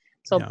changes.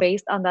 So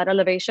based on that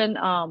elevation,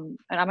 and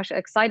I'm actually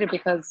excited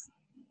because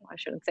I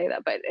shouldn't say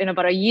that, but in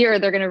about a year,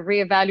 they're going to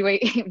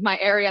reevaluate my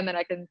area and then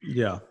I can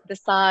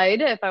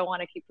decide if I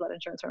want to keep flood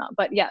insurance or not.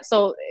 But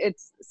so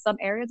it's some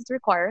areas it's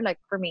required, like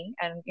for me,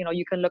 and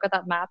you can look at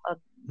that map of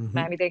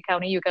Miami-Dade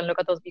County. You can look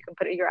at those, you can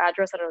put in your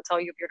address and it'll tell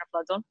you if you're in a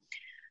flood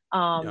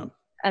zone.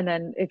 And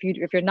then if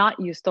you're not,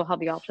 you still have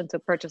the option to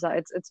purchase that.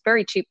 It's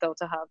very cheap though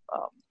to have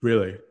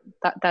really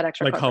that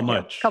extra like coverage, how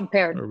much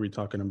compared? Are we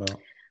talking about?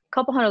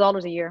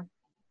 $200 a year.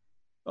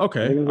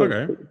 Okay. Like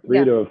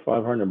 $300 to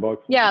 $500.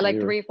 Yeah, like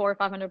 $300, $400,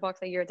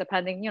 $500 a year,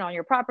 depending, on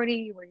your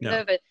property, where you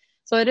live.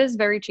 So it is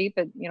very cheap.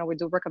 And, we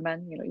do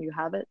recommend, you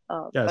have it.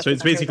 So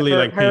it's basically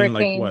like paying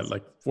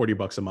like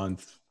 $40 a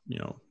month,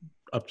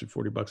 up to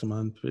 $40 a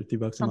month, $50 a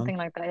month. Something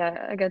like that.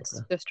 Yeah, it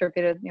gets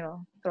distributed,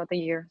 throughout the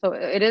year. So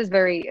it is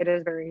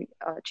very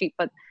cheap.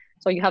 But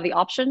so you have the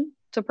option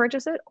to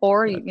purchase it,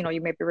 or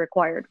you may be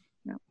required.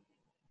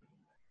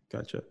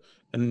 Gotcha.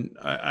 And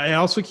I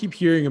also keep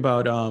hearing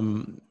about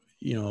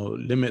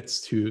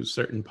limits to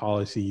certain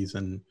policies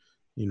and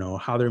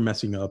how they're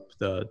messing up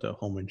the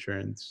home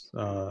insurance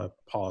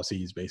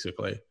policies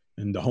basically,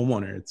 and the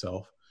homeowner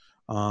itself.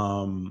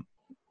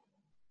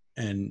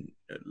 And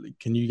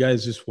can you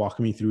guys just walk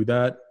me through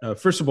that?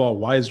 First of all,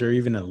 why is there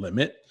even a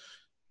limit?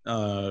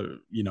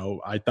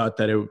 I thought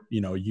that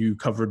you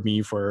covered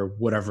me for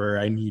whatever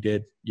I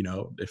needed,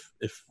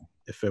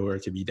 if it were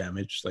to be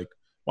damaged. Like,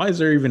 why is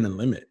there even a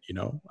limit?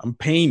 I'm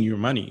paying your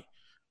money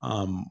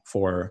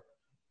for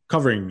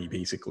covering me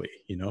basically,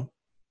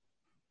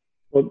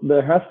 Well,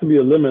 there has to be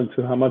a limit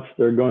to how much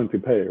they're going to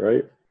pay,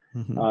 right?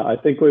 I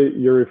think what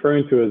you're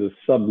referring to is a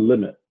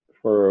sub-limit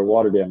for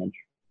water damage,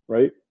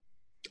 right?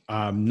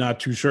 I'm not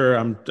too sure.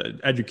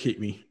 Educate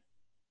me.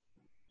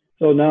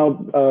 So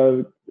now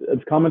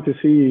it's common to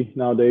see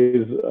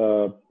nowadays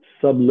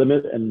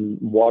sub-limit and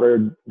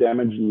water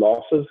damage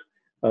losses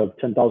of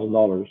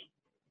 $10,000.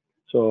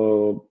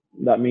 So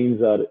that means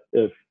that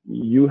if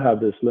you have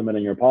this limit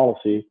in your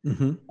policy,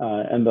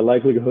 and the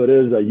likelihood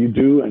is that you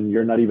do and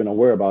you're not even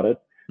aware about it,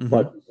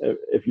 but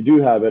if you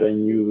do have it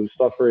and you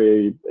suffer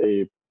a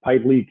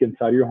pipe leak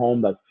inside your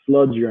home that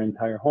floods your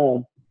entire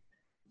home,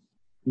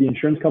 the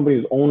insurance company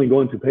is only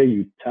going to pay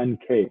you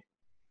 $10K,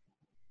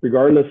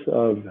 regardless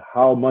of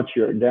how much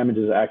your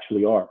damages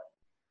actually are.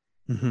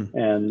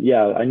 And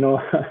I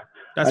know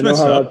that's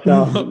messed up.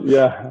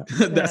 That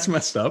sounds, that's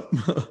messed up.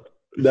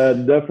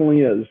 That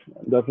definitely is,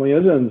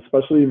 and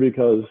especially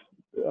because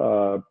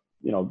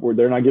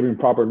they're not giving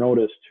proper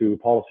notice to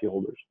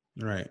policyholders.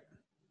 Right.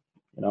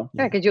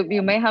 Because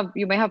you may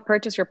have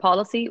purchased your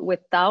policy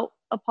without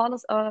a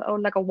policy or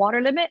like a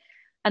water limit,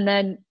 and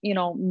then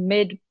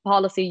mid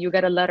policy you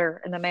get a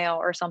letter in the mail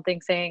or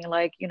something saying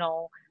like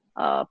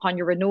upon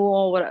your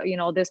renewal,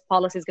 this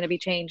policy is going to be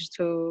changed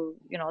to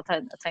a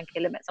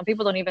 10K limit. Some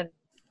people don't even.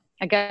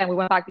 Again, we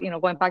went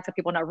back to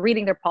people not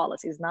reading their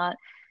policies, not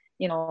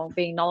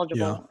being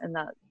knowledgeable, and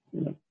that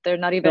they're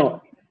not even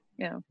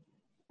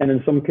And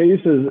in some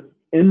cases,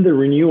 in the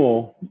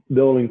renewal,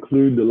 they'll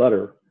include the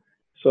letter.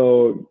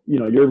 So,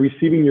 you're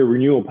receiving your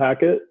renewal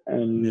packet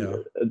and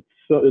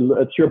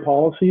it's your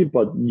policy,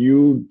 but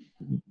you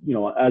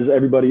as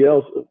everybody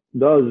else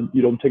does,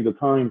 you don't take the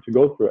time to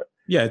go through it.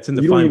 Yeah, it's in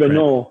the you don't even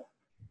know.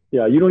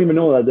 Yeah, you don't even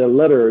know that the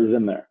letter is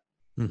in there.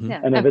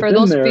 Yeah, And if for it's in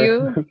those there,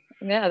 few,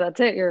 yeah, that's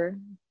it. You're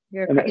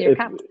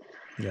capped.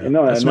 Yeah, you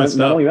know, that's and messed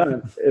not up. only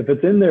that, if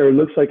it's in there, it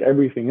looks like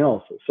everything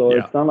else. So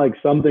Yeah. it's not like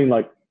something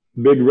like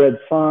big red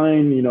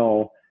sign,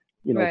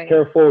 Right.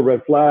 careful,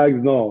 red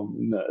flags. No,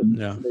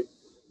 Yeah.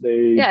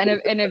 they Yeah,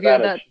 take and if you're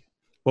advantage. that,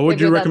 What would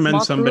if you you're that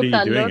recommend small group somebody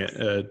that doing looks,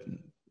 it?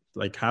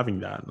 Like having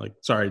that? Like,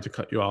 sorry to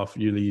cut you off,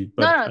 Yuly, no,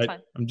 but it's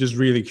fine. I'm just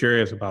really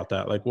curious about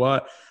that. Like,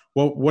 what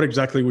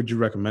exactly would you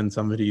recommend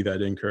somebody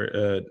that incurs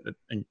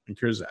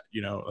that?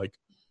 Like,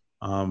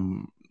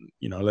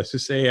 let's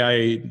just say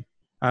I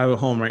have a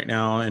home right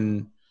now,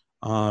 and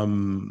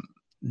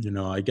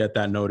I get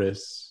that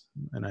notice,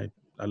 and I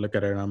look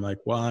at it, and I'm like,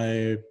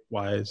 why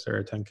is there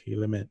a 10K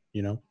limit?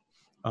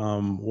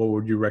 What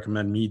would you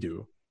recommend me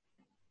do?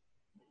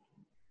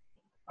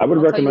 I would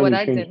I'll tell you recommend what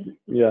you I change. did.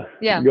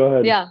 Yeah, go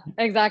ahead. Yeah,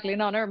 exactly.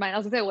 No, never mind. I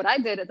was gonna say what I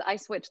did is I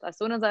switched. As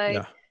soon as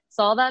I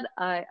saw that,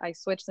 I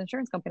switched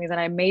insurance companies, and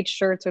I made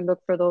sure to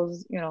look for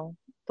those,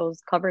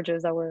 those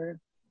coverages that were,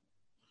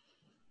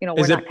 Is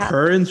were it not capped.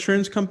 per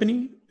insurance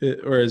company,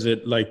 or is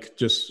it like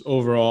just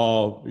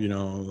overall?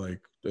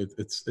 Like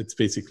it's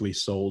basically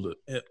sold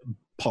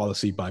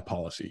policy by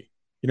policy.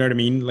 You know what I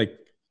mean? Like,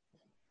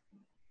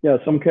 yeah,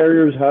 some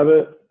carriers have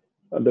it.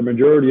 The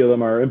majority of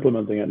them are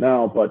implementing it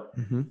now, but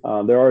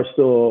there are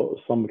still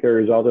some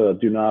carriers out there that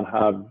do not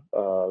have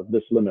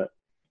this limit.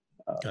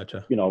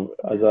 Gotcha.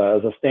 As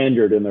a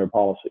standard in their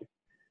policy.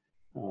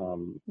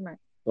 Right.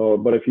 So,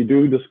 but if you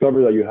do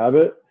discover that you have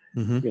it,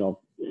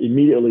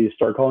 immediately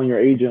start calling your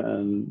agent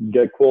and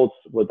get quotes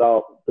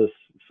without this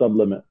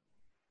sublimit.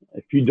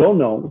 If you don't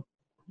know,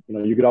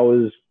 you could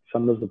always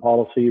send us the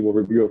policy. We'll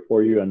review it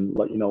for you and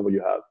let you know what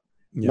you have.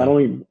 Yeah. Not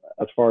only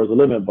as far as the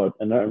limit, but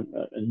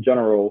in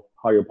general,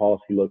 how your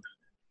policy looks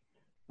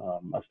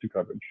as to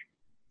coverage.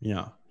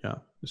 Yeah.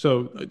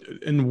 So,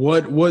 and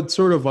what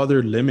sort of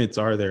other limits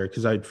are there?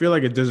 Because I feel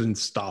like it doesn't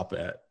stop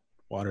at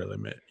water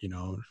limit.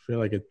 I feel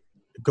like it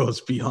goes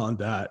beyond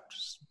that.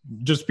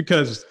 Just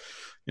because,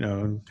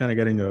 I'm kind of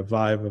getting the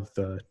vibe of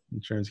the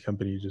insurance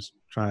company just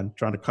trying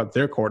to cut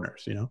their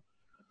corners.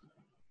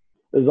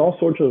 There's all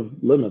sorts of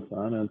limits,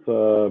 man. It's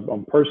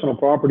on personal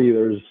property.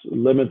 There's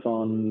limits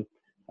on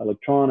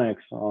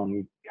electronics,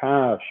 on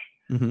cash.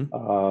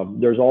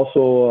 There's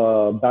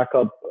also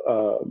backup,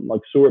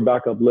 like sewer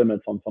backup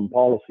limits on some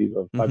policies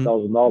of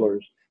 $5,000.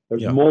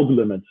 There's mold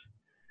limits,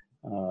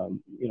 of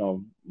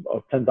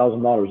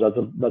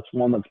 $10,000. That's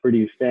one that's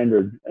pretty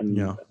standard in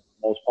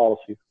most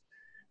policies.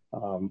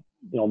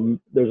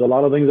 There's a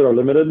lot of things that are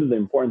limited. The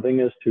important thing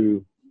is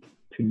to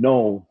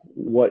know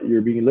what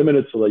you're being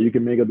limited so that you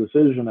can make a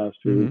decision as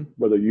to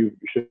whether you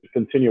should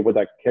continue with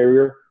that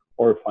carrier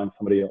or find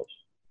somebody else.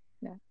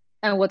 Yeah.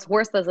 And what's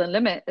worse than a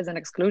limit is an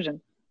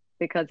exclusion,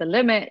 because the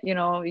limit,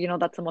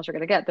 that's the most you're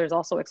going to get. There's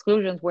also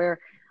exclusions where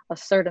a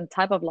certain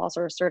type of loss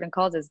or a certain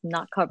cause is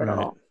not covered at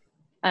all.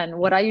 And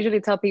what I usually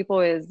tell people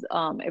is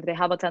if they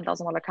have a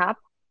 $10,000 cap,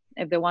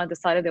 if they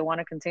decided they want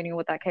to continue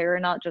with that carrier or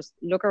not, just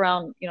look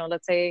around.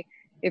 Let's say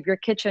if your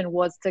kitchen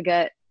was to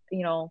get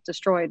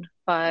destroyed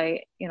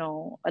by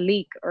a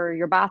leak, or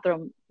your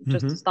bathroom,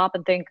 just to stop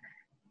and think,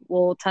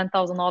 will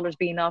 $10,000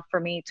 be enough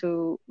for me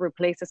to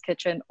replace this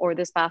kitchen or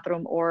this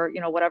bathroom, or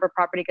whatever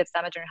property gets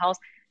damaged in your house,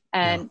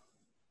 and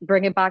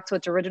bring it back to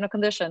its original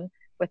condition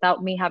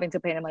without me having to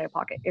pay it in my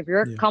pocket? If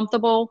you're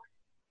comfortable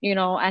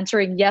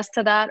answering yes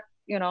to that,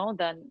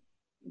 then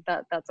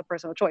that's a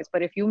personal choice.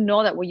 But if you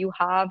know that what you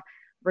have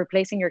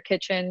replacing your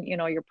kitchen,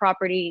 your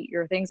property,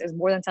 your things is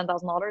more than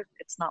 $10,000,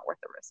 it's not worth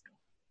the risk.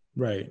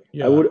 Right.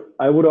 Yeah.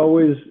 I would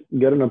always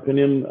get an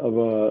opinion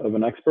of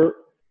an expert,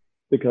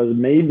 because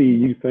maybe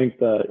you think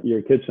that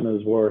your kitchen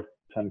is worth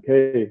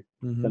 $10K,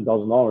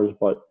 $10,000,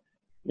 but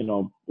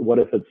what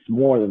if it's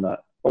more than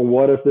that? Or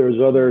what if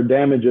there's other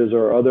damages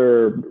or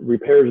other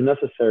repairs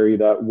necessary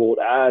that will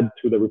add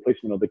to the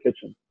replacement of the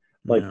kitchen?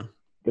 Like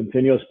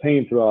continuous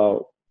paint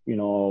throughout,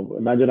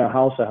 imagine a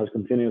house that has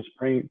continuous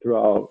paint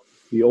throughout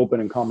the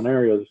open and common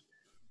areas.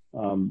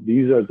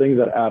 These are things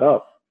that add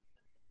up,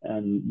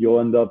 and you'll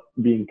end up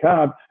being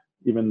capped,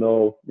 even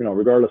though,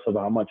 regardless of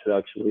how much it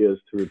actually is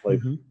to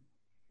replace.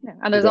 Yeah.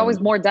 And there's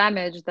always more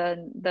damage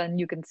than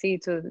you can see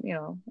to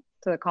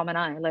the common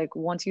eye. Like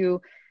once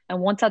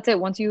that's it,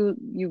 once you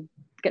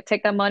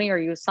take that money or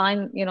you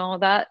sign,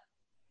 that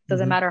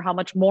doesn't matter how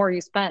much more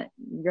you spent,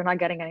 you're not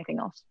getting anything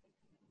else.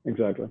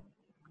 Exactly.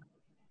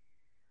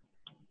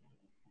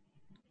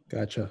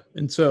 Gotcha.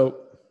 And so,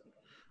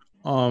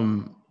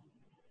 when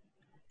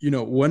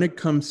it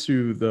comes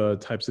to the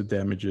types of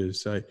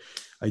damages, I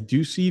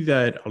do see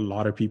that a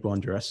lot of people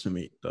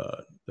underestimate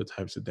the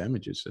types of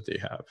damages that they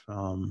have.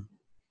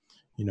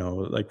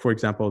 Like for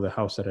example, the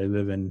house that I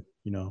live in,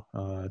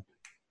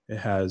 it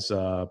has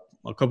a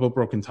couple of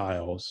broken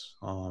tiles.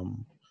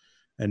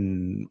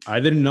 And I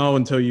didn't know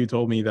until you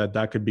told me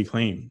that could be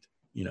claimed,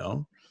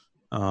 and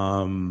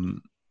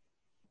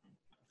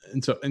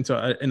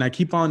I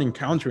keep on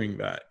encountering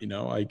that,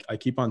 I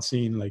keep on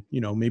seeing like,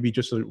 maybe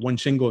just one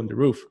shingle in the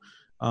roof,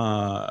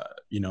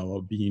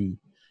 being,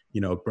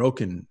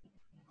 broken.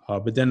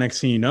 But then next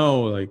thing you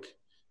know, like,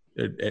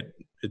 it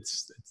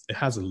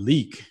has a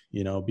leak,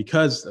 you know,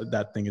 because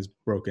that thing is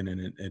broken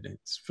and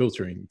it's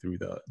filtering through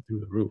the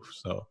roof.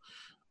 So,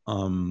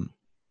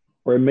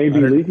 or it may be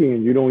leaking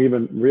and you don't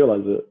even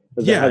realize it.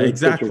 Yeah,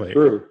 exactly.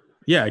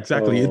 Yeah,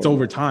 exactly. So, it's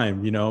over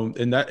time, you know,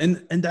 and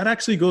that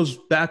actually goes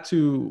back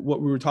to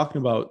what we were talking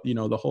about, you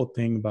know, the whole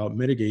thing about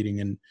mitigating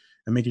and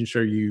making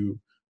sure you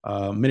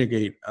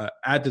mitigate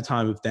at the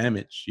time of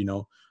damage, you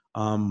know.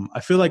 I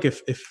feel like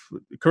if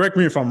correct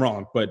me if I'm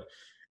wrong, but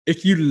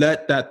if you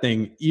let that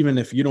thing, even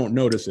if you don't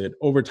notice it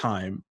over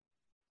time,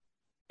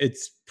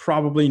 it's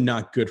probably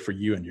not good for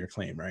you and your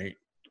claim, right?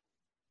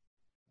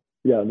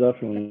 Yeah,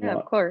 definitely. Yeah,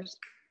 of course.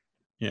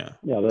 Yeah.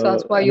 So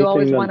that's why you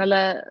always want to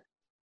let.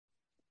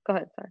 Go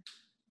ahead. Sorry.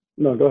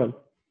 No, go ahead.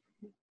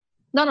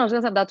 No, I was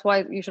gonna say that's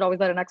why you should always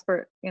let an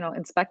expert, you know,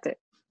 inspect it.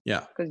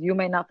 Yeah. Because you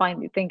may not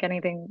think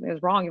anything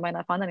is wrong. You might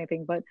not find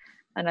anything, but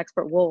an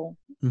expert will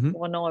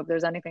know if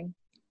there's anything.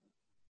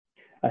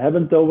 I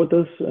haven't dealt with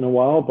this in a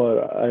while,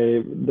 but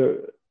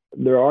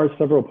there are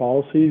several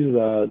policies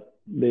that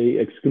they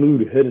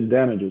exclude hidden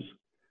damages.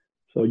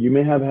 So you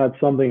may have had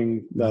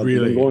something that's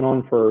been going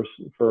on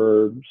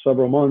for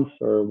several months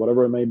or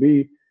whatever it may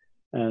be,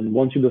 and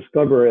once you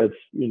discover it's,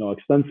 you know,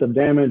 extensive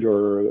damage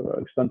or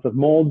extensive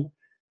mold,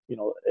 you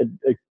know,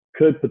 it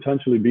could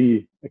potentially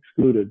be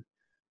excluded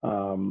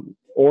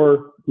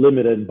or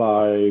limited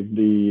by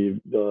the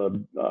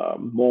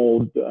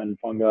mold and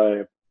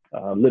fungi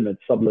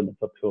sublimits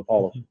up to a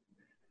policy.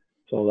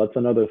 So that's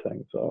another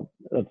thing. So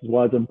that's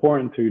why it's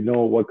important to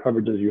know what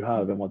coverages you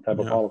have and what type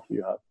of policy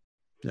you have.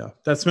 Yeah,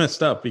 that's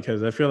messed up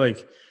because I feel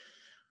like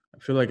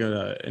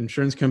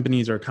insurance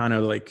companies are kind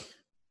of like,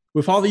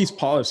 with all these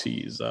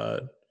policies,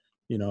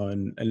 you know,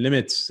 and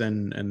limits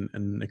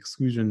and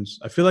exclusions,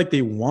 I feel like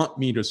they want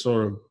me to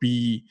sort of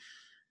be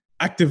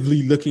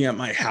actively looking at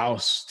my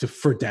house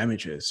for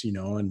damages, you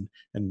know,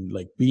 and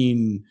like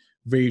being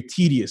very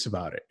tedious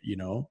about it, you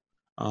know.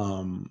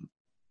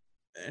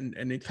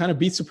 And it kind of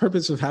beats the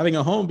purpose of having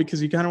a home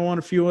because you kind of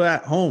want to feel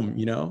at home,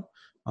 you know.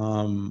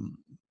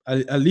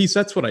 At least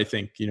that's what I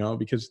think, you know,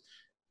 because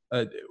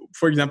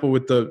for example,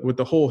 with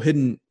the whole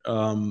hidden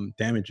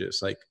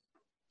damages, like,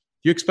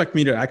 do you expect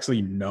me to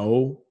actually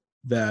know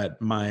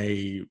that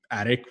my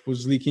attic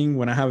was leaking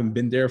when I haven't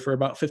been there for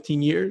about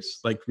 15 years?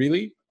 Like,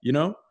 really, you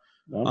know?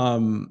 No.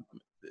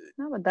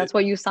 No, but that's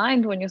what you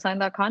signed when you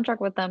signed that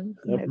contract with them.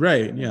 Yep.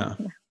 Right. Yeah.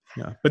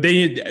 Yeah. But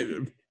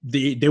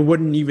they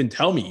wouldn't even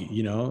tell me,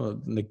 you know,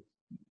 like,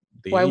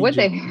 why would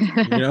they?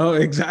 You know,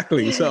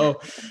 exactly. So,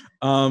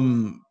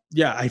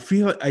 yeah, I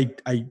feel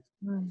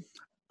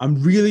I'm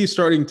really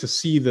starting to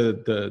see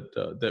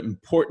the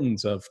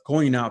importance of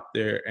going out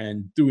there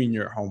and doing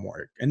your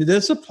homework. And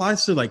this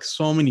applies to like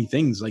so many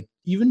things, like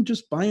even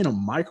just buying a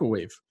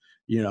microwave,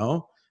 you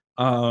know,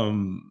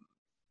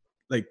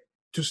 like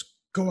just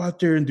go out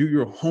there and do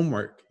your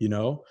homework, you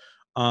know,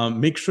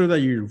 make sure that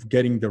you're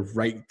getting the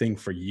right thing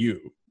for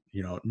you,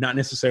 you know, not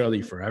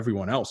necessarily for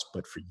everyone else,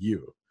 but for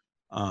you.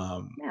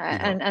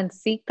 And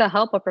seek the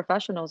help of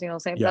professionals, you know,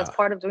 that's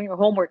part of doing your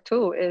homework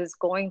too, is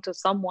going to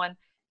someone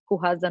who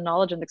has the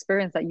knowledge and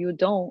experience that you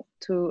don't,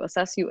 to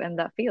assess you in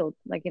that field.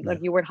 Like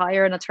you would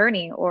hire an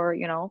attorney, or,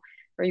 you know,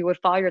 or you would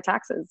file your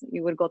taxes,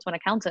 you would go to an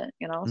accountant,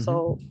 you know.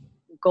 So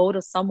go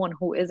to someone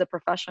who is a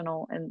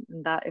professional in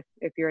that,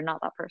 if you're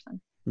not that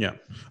person. Yeah.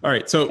 All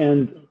right. So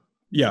go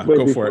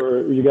for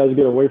it. You guys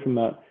get away from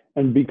that.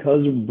 And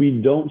because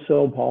we don't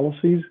sell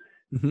policies,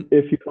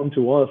 if you come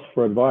to us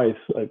for advice,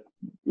 like,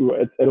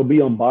 it'll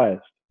be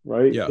unbiased,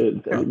 right? Yeah.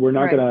 We're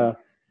not gonna.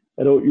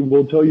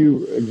 We'll tell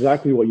you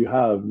exactly what you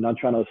have, not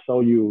trying to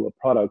sell you a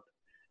product.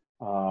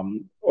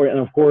 And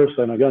of course,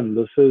 and again,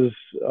 this is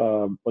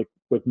like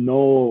with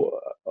no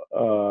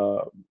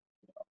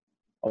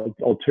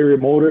ulterior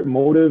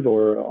motive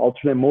or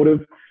alternate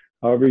motive,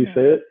 however you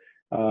say it.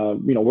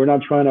 You know, we're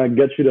not trying to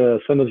get you to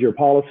send us your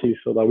policy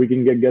so that we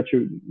can get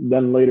you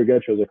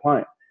as a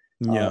client.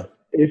 Yeah.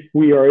 If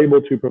we are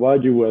able to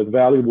provide you with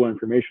valuable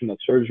information that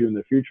serves you in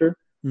the future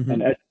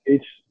and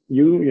educates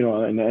you, you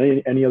know, and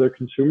any other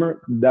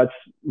consumer, that's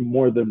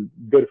more than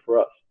good for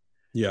us.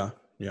 Yeah.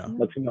 Yeah.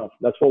 That's enough.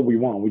 That's what we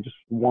want. We just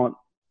want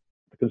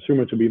the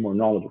consumer to be more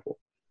knowledgeable.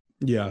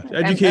 Yeah.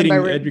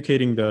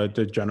 Educating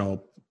the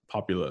general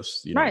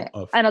populace, you know. Right.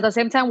 And at the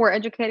same time, we're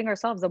educating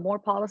ourselves. The more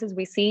policies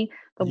we see,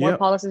 the more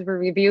policies we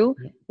review,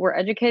 we're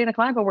educating the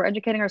client, but we're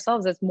educating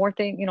ourselves. There's more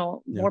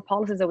more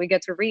policies that we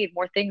get to read,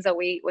 more things that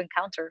we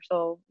encounter.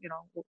 So, you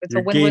know, it's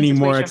a win-win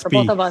situation for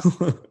both of us.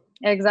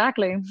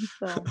 Exactly.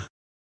 So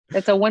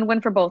it's a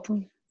win-win for both.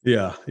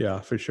 Yeah. Yeah,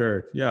 for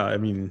sure. Yeah. I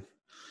mean,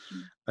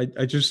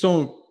 I just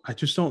don't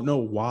know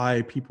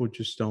why people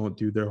just don't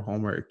do their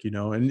homework, you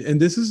know, and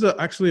this is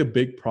actually a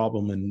big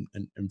problem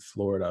in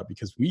Florida,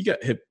 because we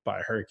get hit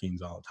by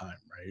hurricanes all the time,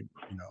 right?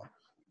 You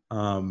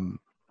know,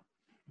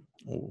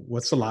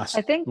 what's the last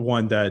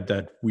one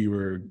that we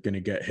were going to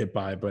get hit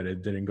by, but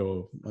it didn't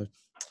go,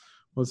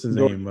 what's his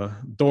name?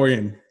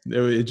 Dorian.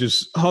 It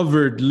just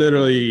hovered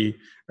literally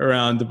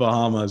around the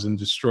Bahamas and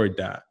destroyed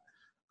that.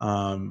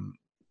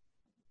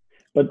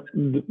 But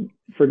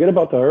forget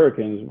about the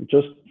hurricanes,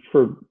 just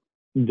for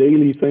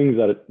daily things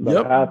that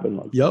happen,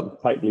 like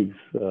pipe leaks,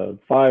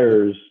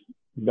 fires,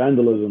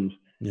 vandalisms.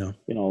 Yeah.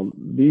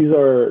 These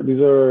are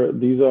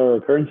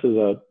occurrences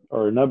that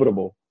are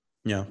inevitable.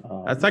 Yeah.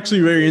 That's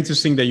actually very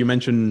interesting that you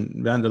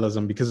mentioned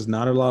vandalism, because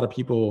not a lot of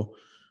people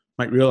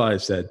might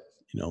realize that,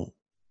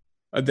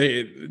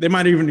 they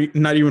might even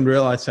not even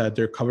realize that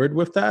they're covered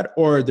with that,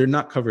 or they're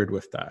not covered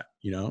with that.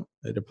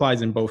 It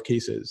applies in both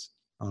cases.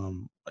 I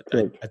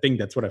think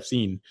that's what I've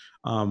seen.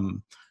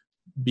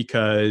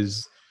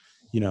 Because,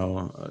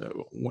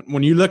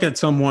 when you look at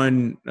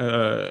someone,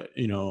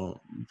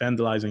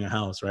 vandalizing a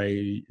house,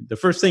 right? The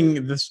first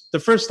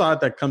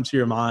thought that comes to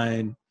your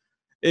mind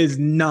is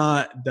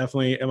not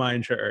definitely, am I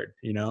insured?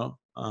 The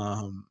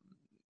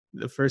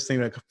first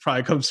thing that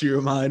probably comes to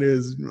your mind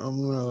is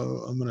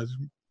I'm gonna,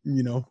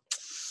 you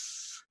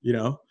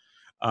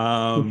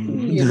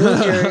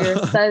lose your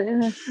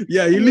sense.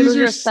 Yeah, you lose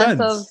your sense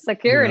of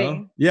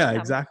security. Yeah,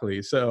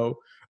 exactly. So,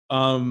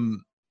 that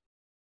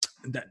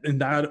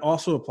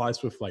also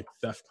applies with like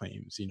theft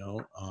claims,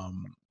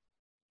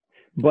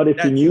 But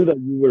if you knew that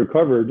you were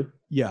covered,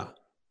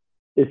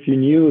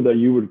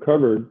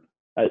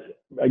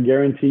 I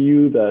guarantee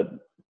you that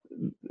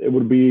it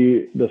would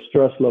be, the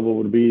stress level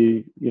would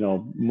be,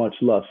 much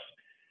less.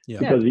 Yeah.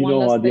 Because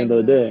at the end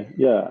of the day,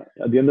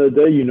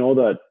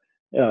 that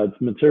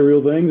it's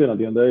material things, and at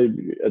the end of the day,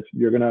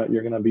 you're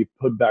gonna be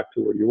put back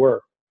to where you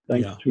were,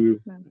 thanks to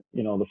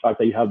the fact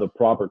that you have the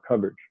proper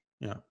coverage.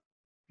 Yeah.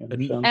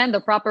 And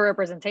the proper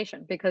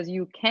representation, because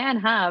you can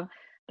have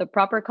the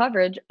proper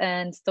coverage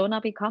and still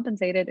not be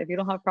compensated if you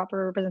don't have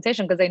proper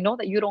representation, because they know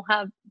that you don't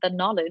have the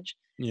knowledge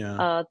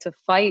to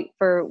fight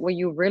for what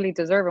you really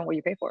deserve and what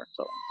you pay for.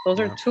 So those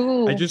are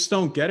two. I just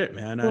don't get it,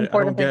 man. I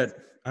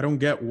don't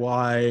get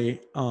why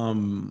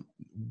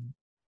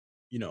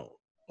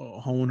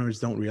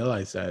homeowners don't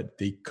realize that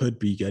they could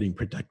be getting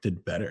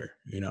protected better.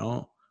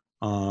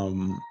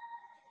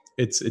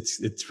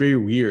 It's very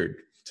weird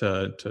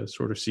to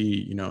sort of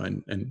see,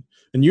 and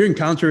you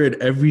encounter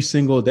it every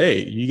single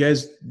day. You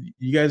guys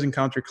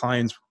encounter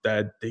clients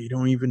that they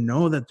don't even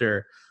know that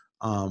their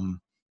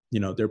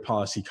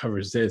policy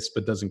covers this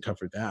but doesn't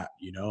cover that,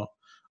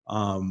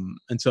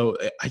 and so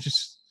I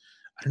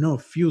don't know,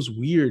 it feels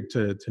weird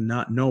to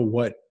not know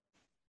what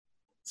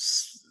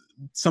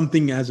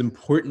something as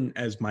important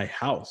as my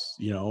house,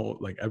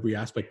 like every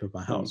aspect of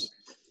my house,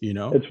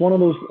 It's one of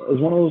those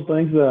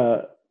things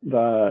that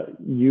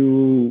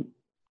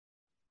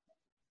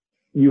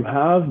you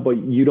have, but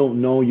you don't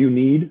know you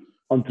need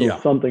until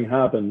something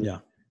happens,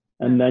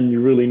 and then you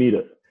really need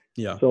it.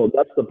 Yeah. So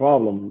that's the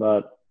problem,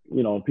 that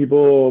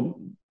people,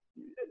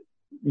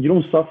 you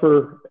don't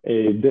suffer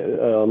a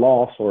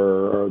loss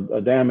or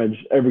a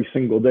damage every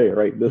single day,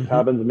 right? This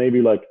happens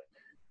maybe like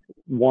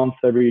once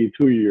every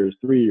 2 years,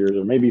 3 years,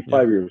 or maybe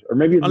 5 years, or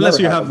maybe unless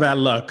you have bad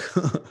luck.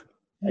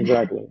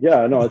 Exactly.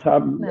 Yeah. No, it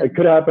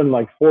could happen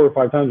like 4 or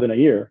 5 times in a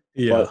year.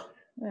 Yeah.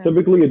 But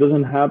typically, it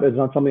doesn't happen. It's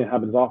not something that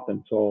happens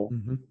often. So.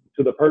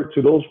 To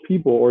those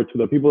people, or to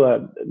the people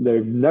that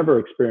they've never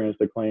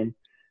experienced a claim,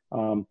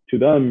 to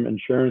them,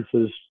 insurance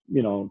is,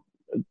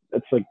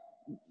 it's like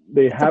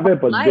they have it,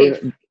 but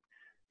they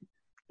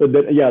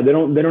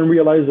don't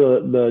realize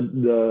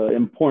the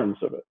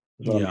importance of it.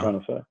 Is what I'm trying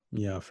to say.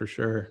 Yeah, for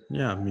sure.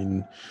 Yeah, I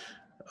mean,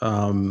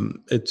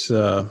 it's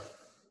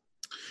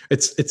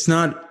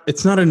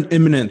not an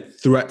imminent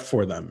threat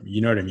for them.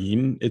 You know what I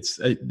mean?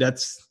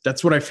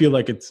 That's what I feel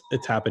like it's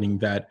happening,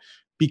 that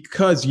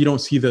because you don't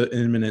see the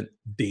imminent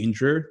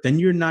danger, then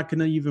you're not going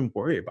to even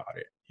worry about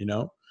it.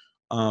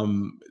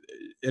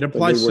 It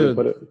applies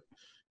to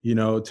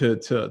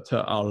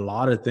a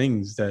lot of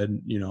things that,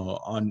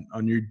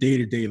 on your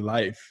day-to-day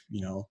life.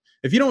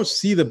 If you don't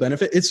see the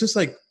benefit, it's just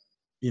like,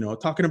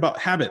 talking about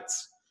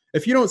habits.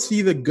 If you don't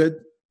see the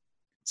good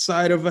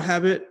side of a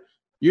habit,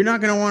 you're not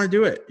going to want to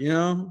do it. You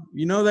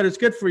know that it's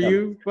good for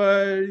you,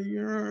 but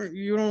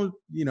you don't,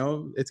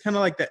 it's kind of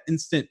like that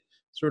instant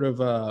sort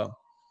of,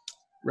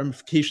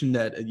 ramification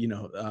that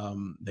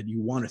that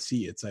you want to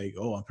see. It's like,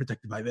 oh, I'm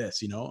protected by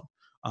this,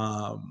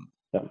 I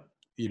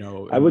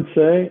would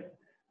say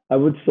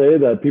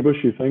that people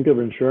should think of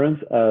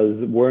insurance as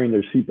wearing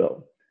their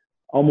seatbelt.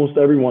 Almost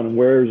everyone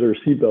wears their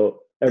seatbelt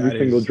every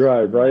single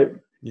drive, right?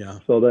 Yeah.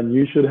 So then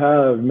you should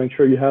make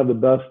sure you have the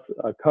best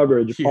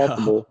coverage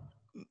possible.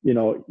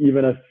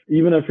 Even if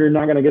you're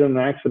not going to get in an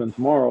accident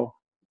tomorrow,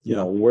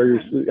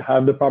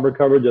 have the proper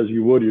coverage as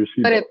you would your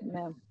seatbelt.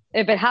 But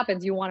if it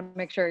happens, you want to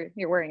make sure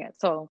you're wearing it.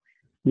 So.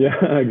 Yeah,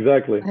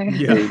 exactly.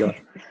 Yeah. There you go.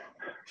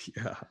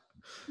 Yeah,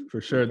 for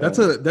sure. That's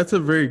a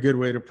very good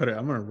way to put it.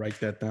 I'm going to write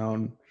that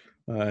down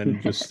and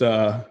just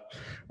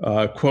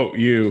quote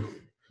you.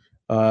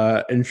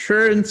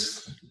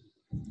 Insurance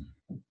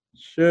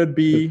should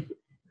be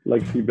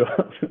like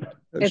seatbelt.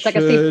 It's like a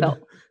seatbelt.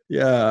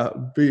 Yeah,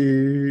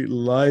 be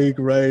like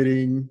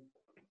riding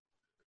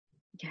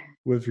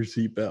with your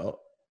seatbelt.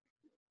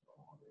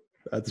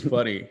 That's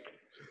funny.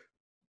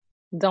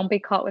 Don't be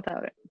caught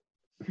without it.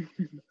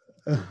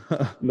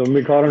 Don't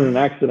be caught in an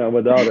accident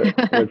without it.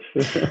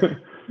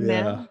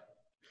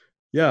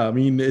 Yeah. I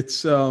mean,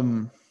 it's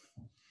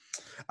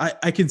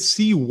I could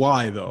see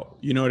why though.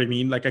 You know what I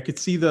mean? Like I could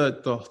see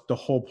the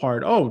whole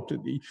part. Oh,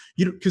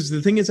 because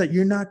the thing is that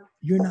you're not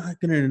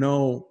gonna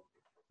know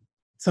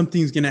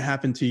something's gonna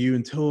happen to you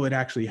until it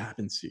actually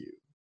happens to you.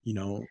 You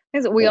know,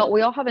 we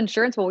all have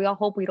insurance, but we all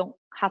hope we don't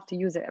have to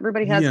use it.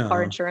 Everybody has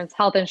car insurance,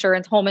 health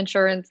insurance, home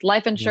insurance,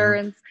 life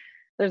insurance.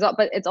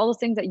 But it's all those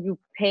things that you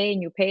pay and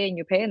you pay and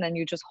you pay, and then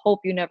you just hope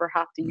you never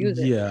have to use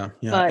it. Yeah.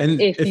 But and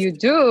if you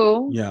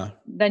do, yeah,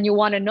 then you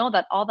want to know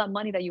that all that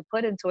money that you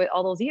put into it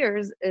all those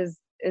years is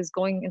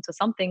going into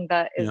something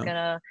that is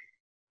gonna,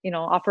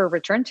 offer a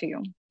return to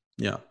you.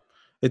 Yeah.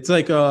 It's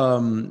like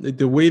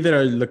the way that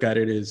I look at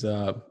it is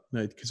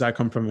because I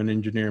come from an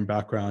engineering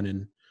background,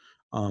 and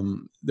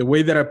the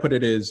way that I put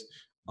it is,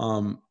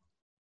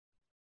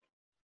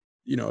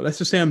 let's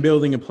just say I'm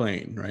building a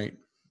plane, right?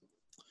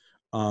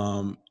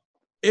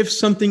 If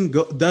something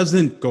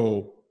doesn't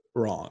go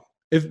wrong,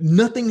 if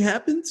nothing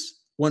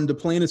happens when the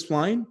plane is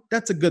flying,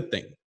 that's a good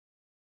thing,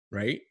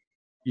 right?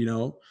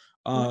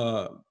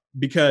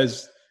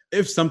 Because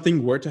if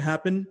something were to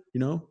happen,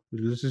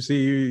 let's just say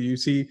you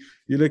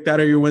looked out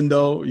of your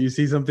window, you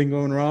see something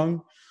going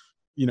wrong,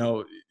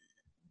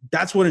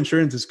 that's what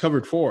insurance is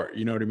covered for.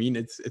 You know what I mean?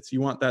 It's you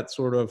want that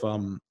sort of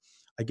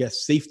I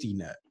guess safety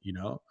net,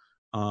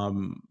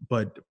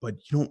 but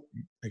you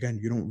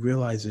don't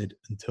realize it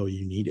until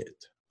you need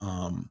it.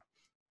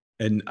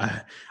 And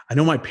I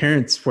know my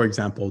parents, for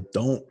example,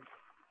 don't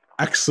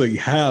actually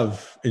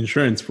have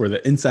insurance for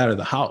the inside of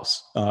the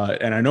house.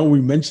 And I know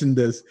we mentioned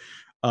this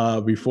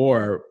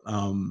before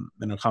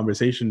in a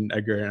conversation,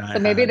 Edgar and I. So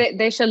maybe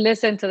they should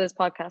listen to this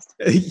podcast.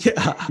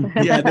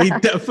 yeah, they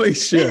definitely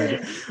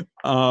should.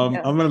 I'm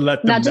gonna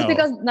let them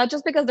know. Not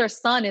just because their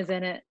son is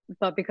in it,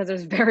 but because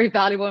there's very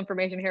valuable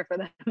information here for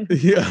them.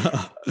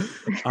 Yeah.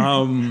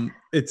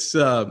 It's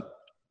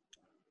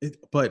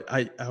but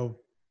I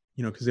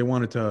because they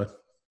wanted to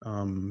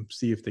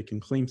see if they can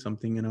claim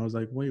something, and I was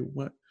like, wait,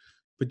 what?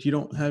 But you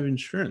don't have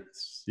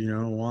insurance.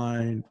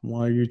 Why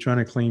are you trying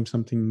to claim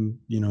something,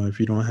 if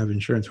you don't have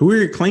insurance? Who are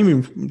you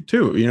claiming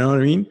to? You know what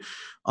I mean?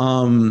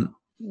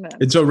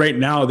 And so right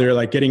now they're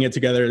like getting it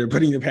together, they're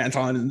putting the pants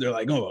on, and they're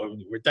like, oh,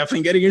 we're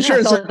definitely getting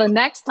insurance. So the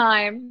next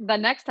time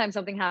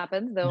something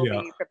happens, they'll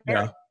be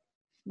prepared.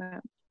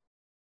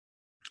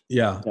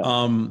 Yeah.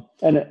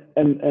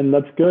 And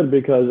that's good,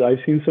 because I've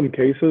seen some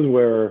cases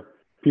where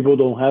people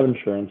don't have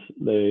insurance,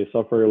 they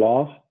suffer a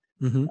loss,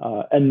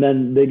 and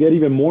then they get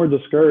even more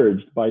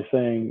discouraged by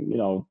saying,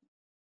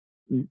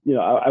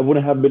 I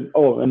wouldn't have been.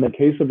 Oh, in the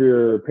case of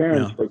your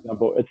parents, for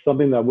example, it's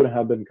something that wouldn't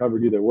have been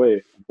covered either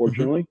way,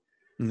 unfortunately.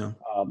 No.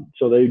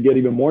 So they get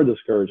even more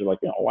discouraged, like,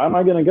 why am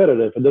I going to get it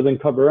if it doesn't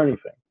cover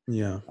anything?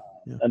 Yeah.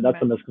 And that's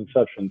a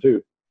misconception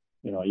too.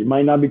 You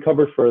might not be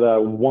covered for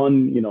that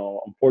one,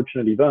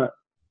 unfortunate event,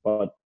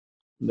 but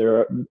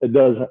it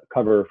does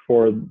cover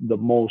for the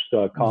most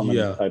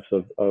common types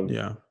of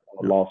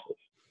losses.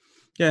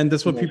 Yeah, and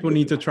that's what people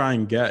need to try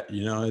and get.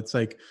 It's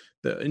like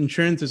the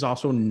insurance is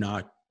also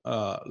not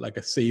like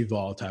a save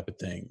all type of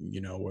thing.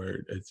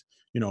 Where it's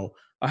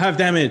I have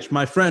damage.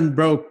 My friend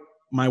broke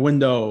my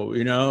window.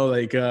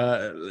 Like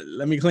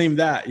let me claim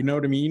that. You know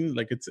what I mean?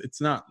 Like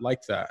it's not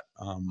like that.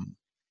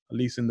 At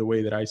least in the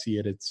way that I see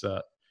it, it's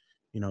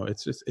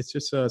it's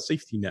just a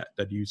safety net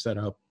that you set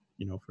up.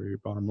 For your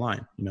bottom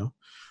line.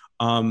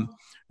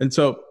 And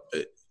so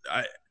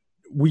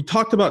we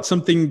talked about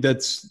something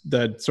that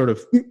sort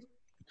of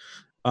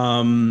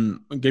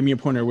gave me a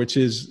pointer, which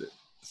is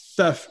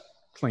theft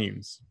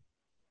claims.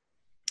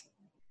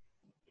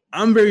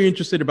 I'm very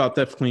interested about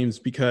theft claims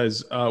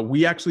because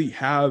we actually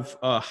have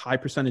a high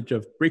percentage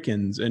of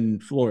break-ins in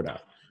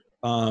Florida,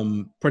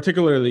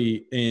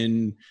 particularly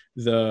in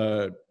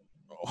the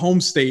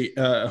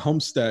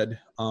Homestead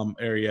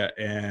area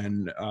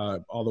and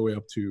all the way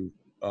up to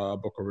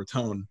Boca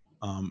Raton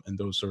and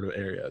those sort of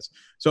areas.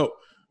 So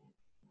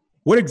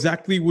what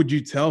exactly would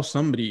you tell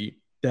somebody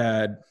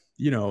that,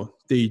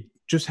 they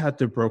just had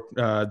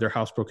their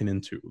house broken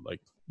into?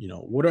 Like,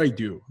 what do I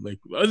do? Like,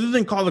 other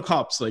than call the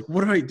cops, like,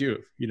 what do I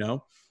do?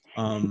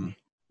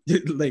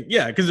 Like,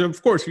 yeah, because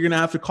of course you're going to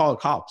have to call the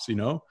cops,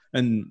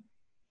 and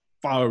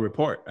file a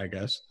report, I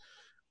guess.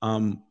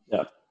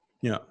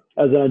 Yeah.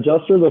 As an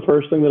adjuster, the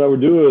first thing that I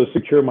would do is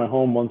secure my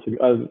home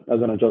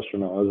as an adjuster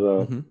now, as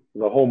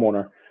a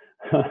homeowner.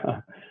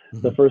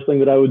 The first thing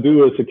that I would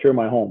do is secure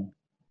my home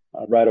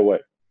right away.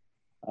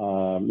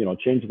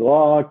 Change the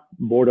lock,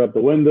 board up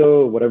the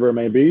window, whatever it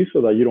may be,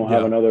 so that you don't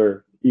have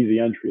another easy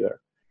entry there.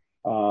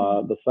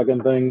 The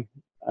second thing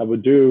I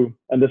would do,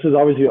 and this is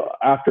obviously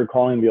after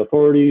calling the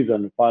authorities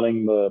and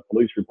filing the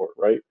police report,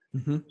 right?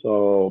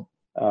 So,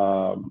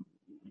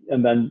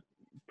 and then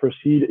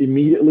proceed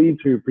immediately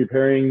to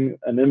preparing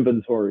an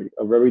inventory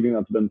of everything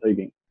that's been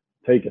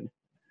taken.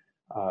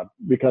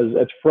 Because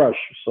it's fresh,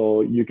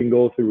 so you can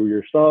go through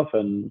your stuff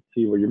and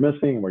see where you're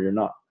missing and where you're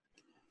not.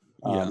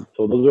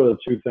 So those are the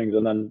two things.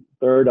 And then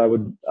third, I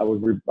would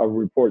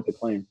report the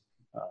claim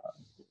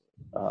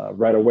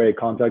right away.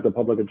 Contact the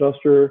public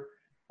adjuster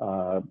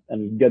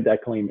and get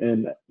that claim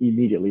in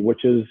immediately,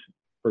 which is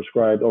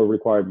prescribed or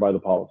required by the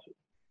policy.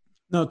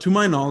 No, to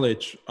my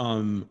knowledge,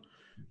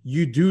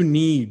 you do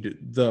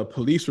need the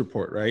police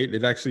report, right?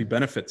 It actually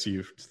benefits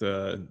you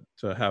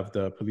to have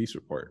the police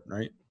report,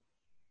 right?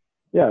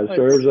 Yeah, it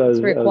serves it's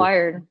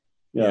required.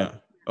 Yeah.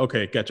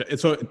 Okay, gotcha.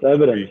 So it's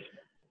evidence. Okay.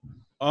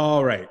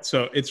 All right.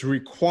 So it's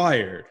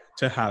required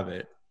to have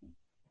it.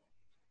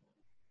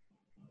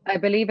 I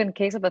believe in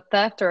case of a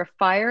theft or a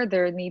fire,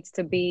 there needs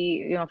to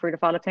be, for you to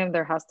file a claim,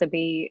 there has to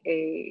be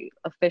a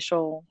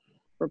official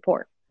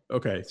report.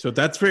 Okay, so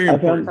that's very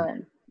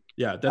important.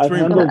 Yeah, that's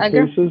very important.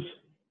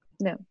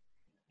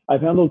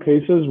 I've handled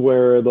cases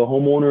where the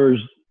homeowners,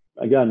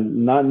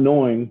 again, not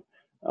knowing,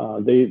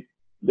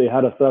 they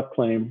had a theft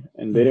claim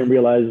and they didn't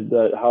realize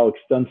that how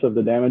extensive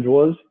the damage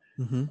was,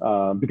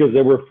 because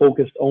they were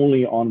focused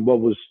only on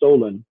what was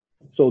stolen.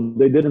 So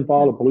they didn't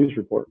file a police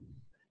report,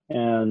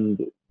 and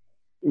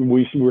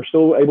we were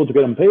still able to get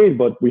them paid,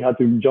 but we had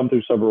to jump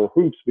through several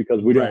hoops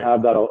because we didn't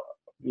have that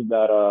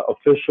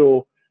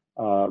official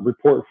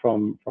report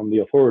from the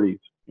authorities.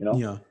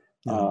 Yeah.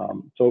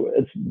 So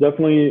it's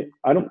definitely,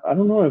 I don't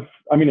know if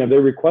they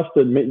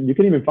requested, you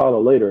can even file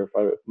it later if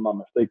I'm not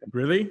mistaken.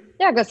 Really?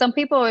 Yeah, because some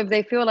people, if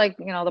they feel like,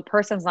 the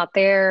person's not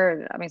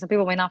there, some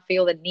people may not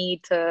feel the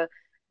need to,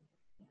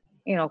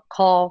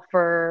 call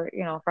for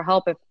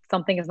help if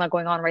something is not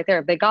going on right there.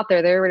 If they got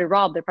there, they're already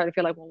robbed. They probably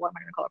feel like, well, what am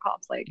I going to call the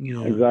cops? Like,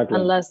 exactly.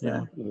 Unless,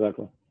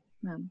 exactly.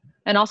 Yeah.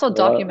 And also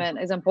document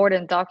is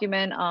important.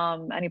 Document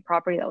any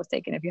property that was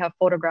taken. If you have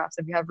photographs,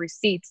 if you have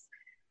receipts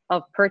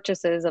of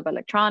purchases of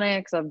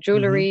electronics, of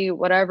jewelry,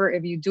 whatever,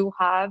 if you do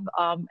have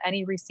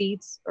any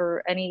receipts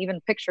or any even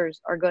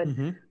pictures are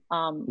good.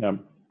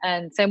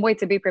 And same way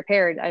to be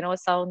prepared. I know it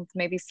sounds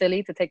maybe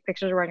silly to take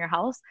pictures around your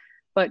house,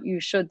 but you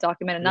should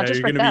document it. Not just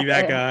you're for gonna theft. Be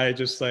that guy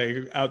just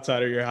like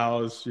outside of your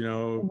house,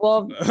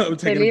 well,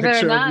 taking a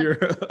picture of your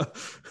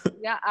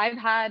yeah, I've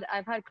had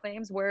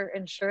claims where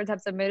insureds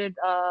have submitted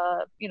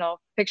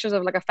pictures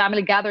of like a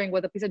family gathering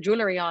with a piece of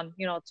jewelry on,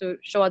 to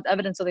show as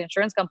evidence to the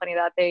insurance company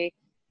that they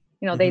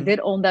they did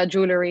own that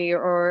jewelry,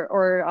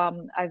 or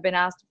I've been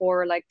asked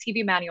for like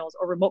TV manuals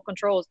or remote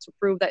controls to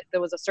prove that there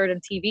was a certain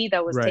TV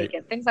that was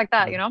taken, things like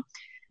that,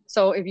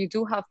 So if you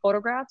do have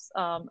photographs,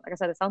 like I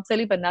said, it sounds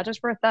silly, but not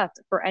just for a theft,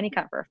 for any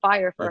kind, for a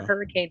fire, for a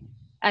hurricane,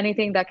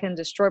 anything that can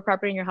destroy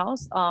property in your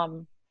house,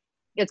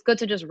 it's good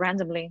to just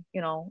randomly,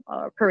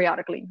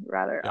 periodically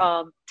rather,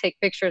 take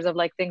pictures of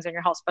like things in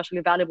your house,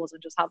 especially valuables,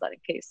 and just have that in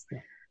case.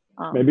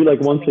 Maybe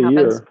like once a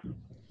year.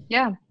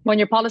 Yeah, when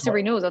your policy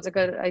renews, that's a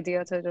good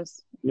idea to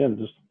just.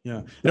 It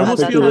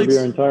almost feels like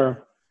your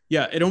entire.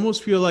 Yeah, it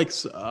almost feels like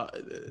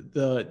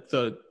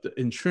the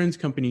insurance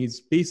companies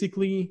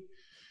basically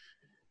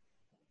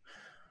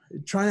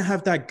trying to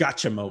have that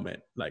gotcha moment,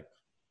 like,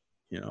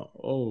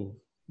 oh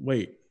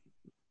wait,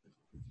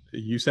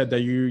 you said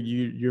that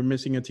you're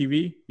missing a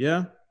TV?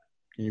 Yeah,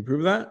 can you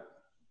prove that?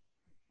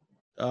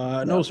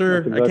 No, sir,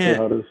 exactly I can't.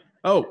 How it is.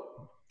 Oh,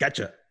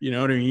 gotcha. You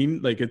know what I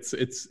mean? Like it's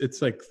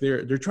like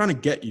they're trying to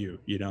get you.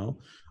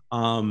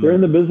 They're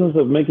in the business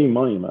of making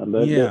money, man.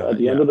 At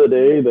the end of the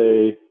day,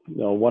 they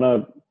want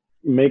to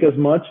make as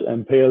much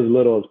and pay as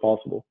little as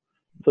possible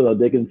so that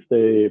they can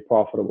stay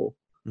profitable.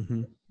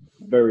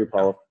 Very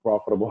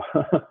profitable.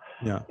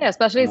 Yeah,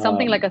 especially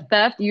something like a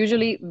theft.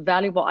 Usually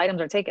valuable items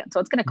are taken, so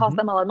it's going to cost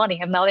them a lot of money,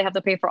 and now they have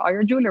to pay for all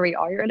your jewelry,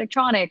 all your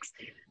electronics,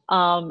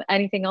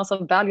 anything else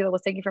of value that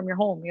was taken from your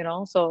home.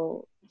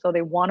 So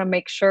they want to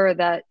make sure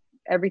that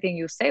everything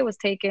you say was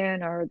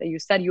taken or that you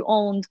said you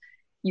owned,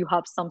 you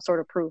have some sort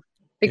of proof.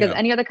 Because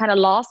any other kind of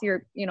loss,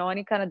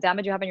 any kind of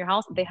damage you have in your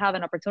house, they have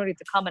an opportunity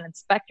to come and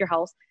inspect your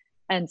house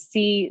and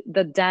see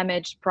the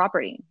damaged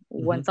property.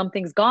 When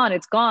something's gone,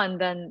 it's gone.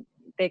 Then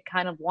they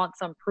kind of want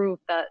some proof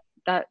that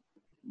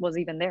was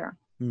even there.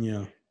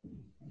 Yeah.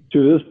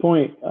 To this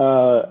point,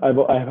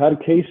 I've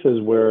had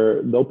cases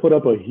where they'll put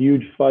up a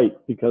huge fight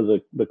because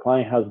the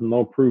client has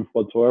no proof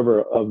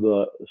whatsoever of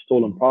the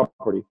stolen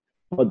property.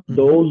 But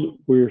those,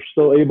 we're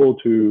still able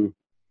to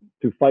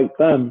fight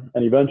them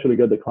and eventually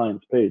get the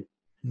clients paid.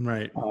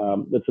 Right.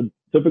 It's a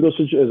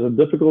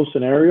difficult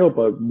scenario,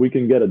 but we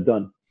can get it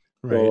done.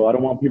 Right. So I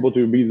don't want people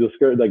to be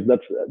discouraged. Like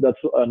that's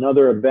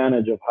another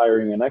advantage of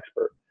hiring an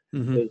expert.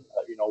 Is,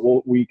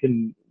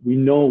 we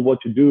know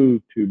what to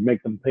do to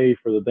make them pay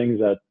for the things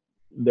that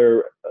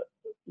they're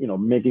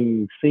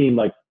making seem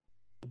like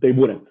they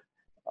wouldn't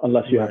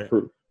unless you have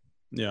proof.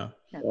 Yeah.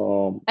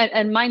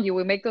 And mind you,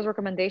 we make those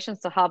recommendations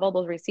to have all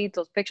those receipts,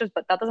 those pictures,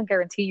 but that doesn't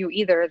guarantee you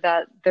either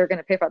that they're going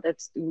to pay for it.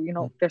 It's,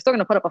 they're still going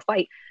to put up a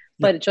fight,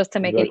 but just to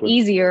make it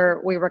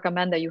easier, we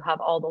recommend that you have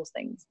all those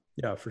things.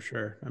 Yeah, for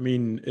sure. I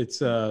mean,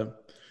 it's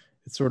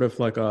sort of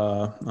like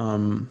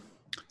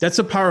that's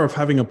the power of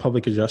having a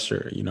public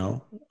adjuster,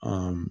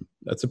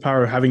 that's the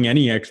power of having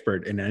any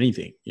expert in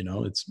anything,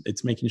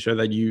 it's making sure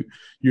that you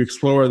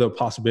explore the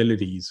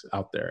possibilities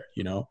out there,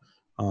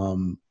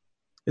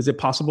 Is it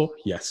possible?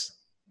 Yes.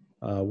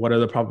 What are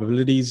the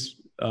probabilities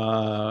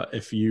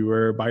if you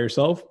were by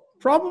yourself?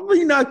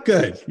 Probably not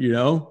good,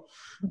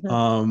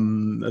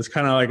 That's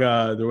kind of like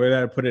the way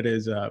that I put it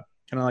is kind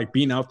of like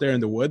being out there in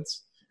the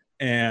woods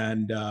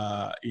and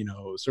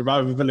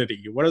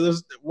survivability. What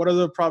are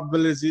the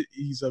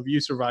probabilities of you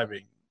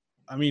surviving?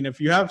 I mean, if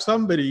you have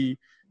somebody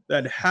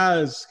that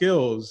has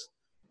skills,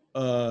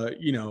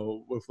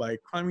 with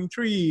like climbing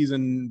trees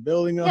and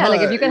building a hut,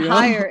 like if you could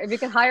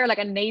hire like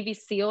a Navy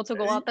SEAL to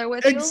go out there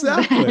with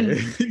exactly.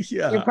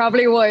 you, you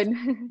probably would.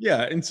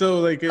 Yeah, and so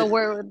like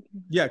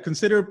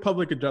consider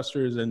public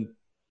adjusters, and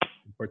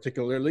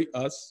particularly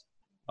us,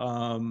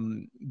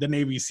 the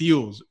Navy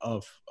SEALs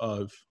of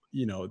the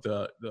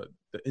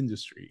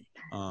industry,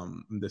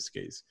 in this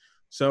case.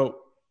 So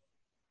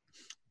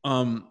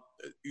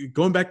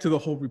going back to the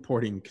whole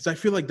reporting, because I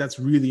feel like that's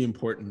really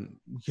important,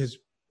 because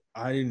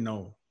I didn't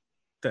know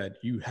that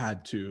you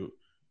had to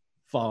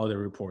follow the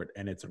report,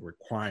 and it's a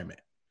requirement.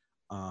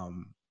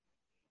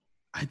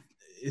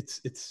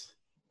 It's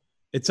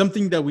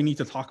something that we need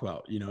to talk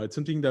about. It's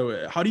something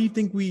that, how do you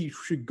think we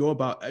should go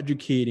about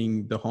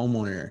educating the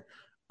homeowner,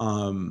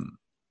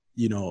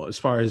 as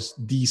far as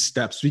these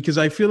steps? Because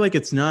I feel like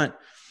it's not,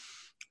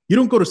 you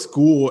don't go to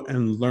school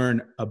and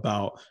learn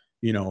about,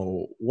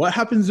 what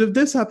happens if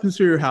this happens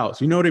to your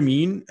house. You know what I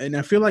mean? And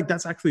I feel like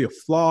that's actually a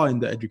flaw in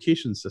the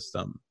education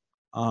system,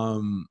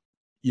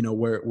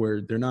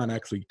 where they're not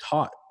actually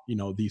taught,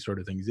 these sort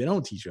of things. They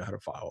don't teach you how to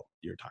file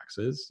your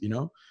taxes,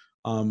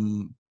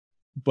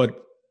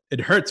 but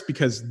it hurts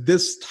because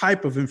this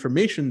type of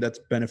information that's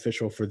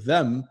beneficial for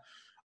them,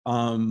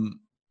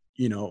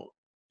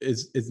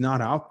 is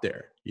not out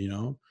there,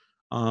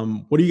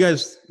 What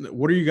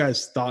are you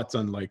guys thoughts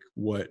on like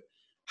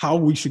how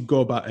we should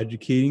go about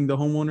educating the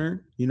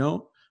homeowner,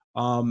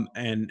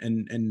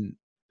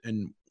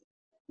 and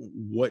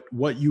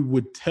what you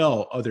would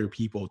tell other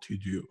people to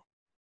do?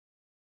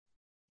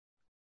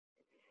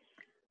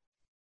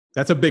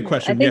 That's a big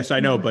question. Yes,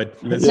 I know, but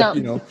let's,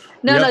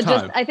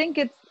 I think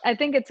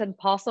it's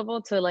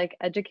impossible to like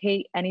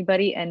educate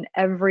anybody in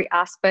every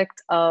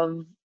aspect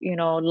of,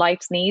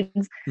 life's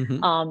needs.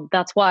 Mm-hmm.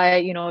 That's why,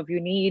 if you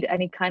need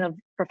any kind of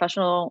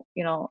professional,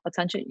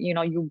 attention,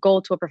 you go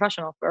to a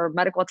professional for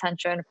medical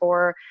attention,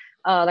 for,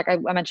 like I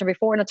mentioned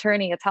before, an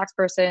attorney, a tax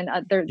person.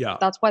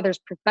 That's why there's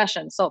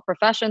professions. So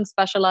professions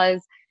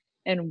specialize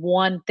in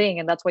one thing,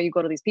 and that's why you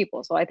go to these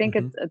people. So I think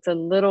it's a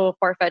little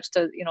far-fetched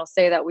to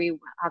say that we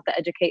have to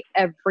educate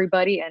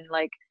everybody, and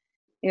like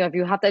if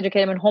you have to educate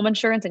them in home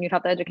insurance, and you'd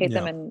have to educate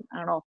them in, I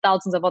don't know,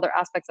 thousands of other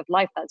aspects of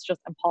life. That's just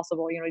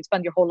impossible. You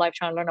spend your whole life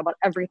trying to learn about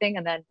everything,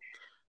 and then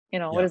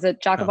what is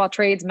it, jack of all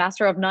trades,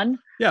 master of none?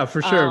 Yeah,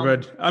 for sure.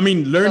 But I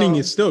mean, learning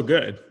is still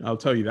good, I'll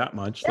tell you that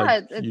much.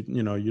 Like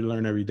you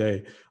learn every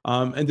day.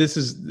 And this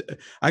is,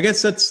 I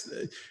guess that's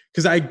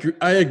because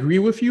I agree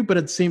with you, but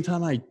at the same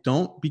time I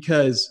don't,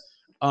 because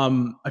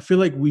I feel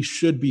like we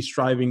should be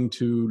striving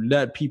to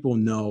let people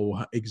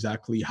know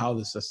exactly how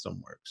the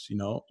system works,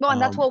 Well,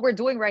 and that's what we're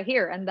doing right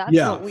here. And that's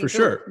what we do.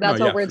 Sure. That's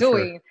what we're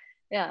doing. Sure.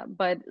 Yeah.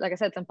 But like I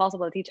said, it's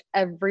impossible to teach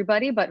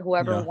everybody, but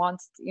whoever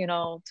wants,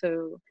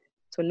 to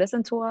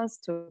listen to us,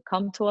 to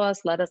come to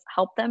us, let us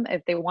help them.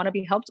 If they want to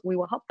be helped, we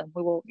will help them.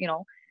 We will,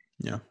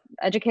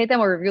 educate them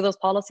or review those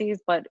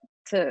policies. But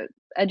to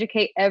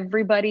educate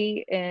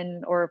everybody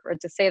or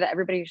to say that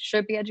everybody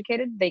should be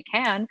educated, they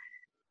can.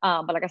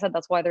 But like I said,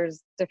 that's why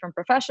there's different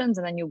professions,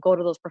 and then you go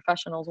to those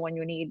professionals when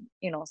you need,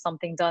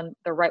 something done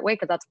the right way,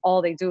 because that's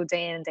all they do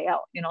day in and day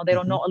out. They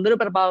don't know a little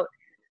bit about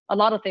a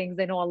lot of things.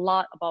 They know a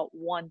lot about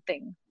one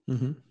thing.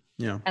 Mm-hmm.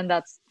 Yeah. And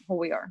that's who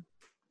we are.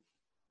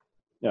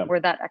 Yeah. We're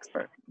that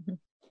expert. Mm-hmm.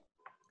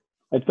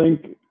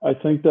 I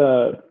think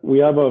that we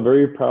have a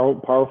very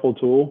powerful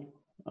tool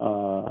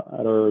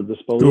at our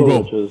disposal,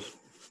 Google. Which is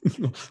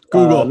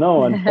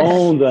Google. And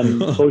phones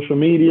and social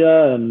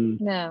media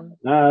and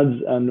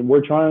ads, and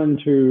we're trying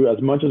to,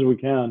 as much as we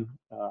can,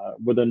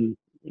 within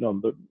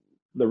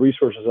the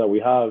resources that we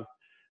have,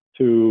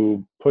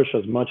 to push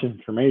as much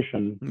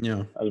information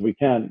as we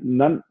can. And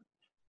then,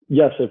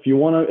 yes, if you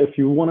want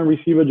to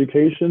receive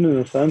education, in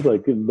a sense,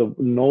 like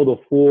know the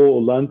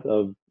full length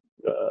of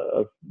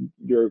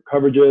your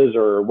coverages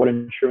or what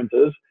insurance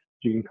is,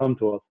 you can come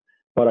to us.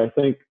 But I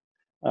think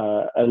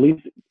at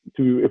least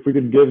if we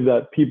could give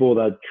people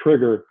that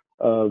trigger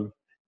of,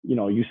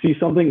 you see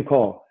something,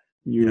 call,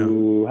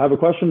 you have a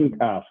question,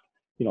 ask,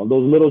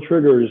 those little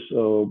triggers.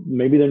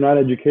 Maybe they're not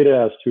educated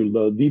as to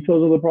the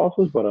details of the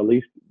process, but at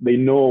least they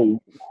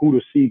know who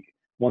to seek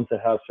once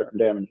it has certain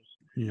damages.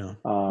 Yeah.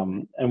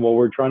 And what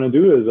we're trying to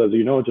do is, as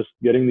just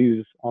getting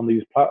these on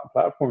these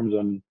platforms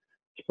and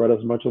spread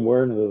as much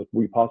awareness as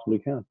we possibly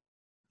can.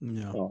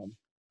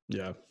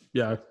 Yeah.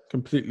 Yeah.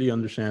 Completely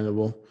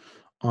understandable.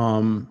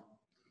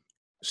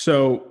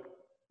 So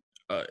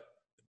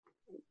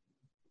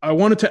I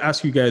wanted to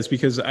ask you guys,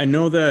 because I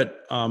know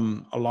that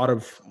a lot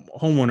of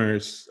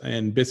homeowners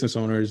and business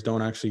owners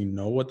don't actually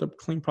know what the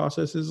claim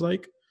process is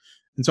like.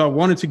 And so I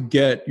wanted to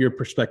get your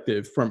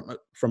perspective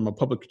from a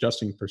public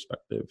adjusting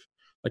perspective.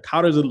 Like,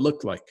 how does it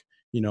look like?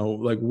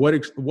 Like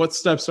what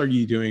steps are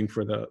you doing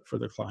for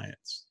the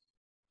clients?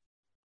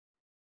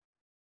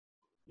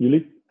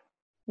 Yuly?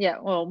 Yeah,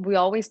 well, we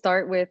always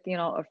start with,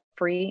 a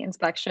free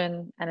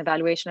inspection and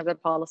evaluation of the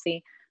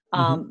policy.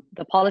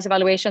 The policy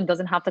evaluation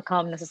doesn't have to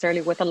come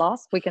necessarily with a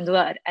loss. We can do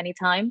that at any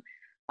time.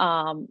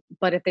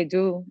 But if they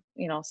do,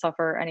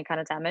 suffer any kind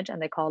of damage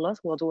and they call us,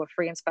 we'll do a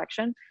free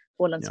inspection.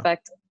 We'll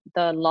inspect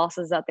the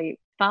losses that they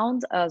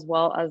found as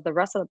well as the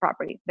rest of the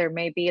property. There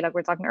may be, like we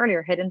were talking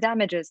earlier, hidden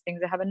damages, things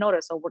they haven't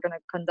noticed. So we're going to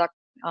conduct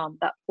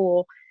that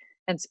full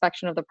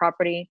inspection of the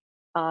property,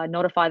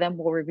 notify them.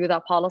 We'll review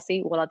that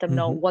policy. We'll let them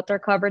know what their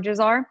coverages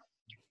are.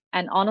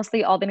 And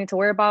honestly, all they need to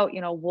worry about,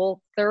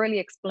 we'll thoroughly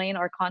explain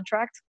our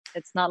contract.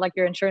 It's not like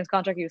your insurance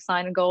contract. You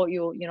sign and go.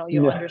 You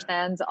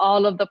understand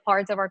all of the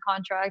parts of our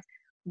contract,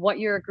 what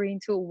you're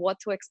agreeing to, what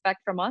to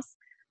expect from us,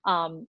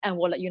 and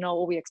we'll let you know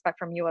what we expect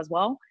from you as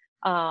well.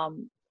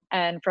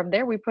 And from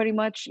there, we pretty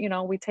much,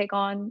 we take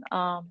on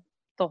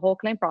the whole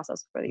claim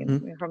process for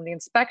from the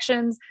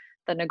inspections,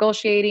 the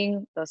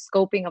negotiating, the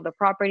scoping of the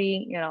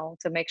property,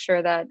 to make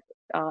sure that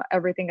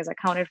everything is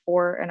accounted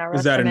for in our estimate.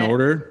 Is that in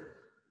order?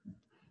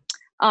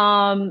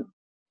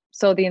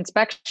 So the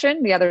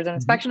inspection, there's an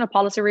inspection, a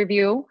policy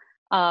review.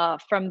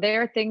 From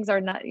there, things are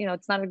not,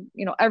 it's not,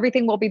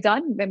 everything will be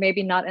done, but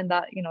maybe not in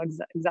that,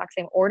 exact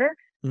same order.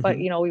 But,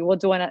 we will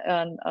do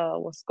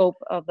a scope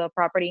of the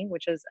property,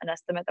 which is an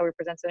estimate that we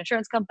present to the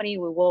insurance company.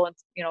 We will,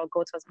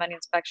 go to as many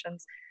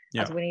inspections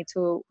as we need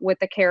to with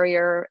the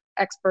carrier,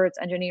 experts,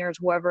 engineers,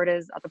 whoever it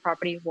is at the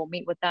property. We'll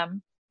meet with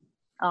them.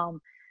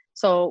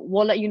 So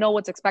we'll let you know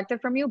what's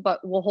expected from you, but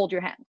we'll hold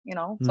your hand,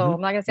 So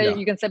I'm not going to say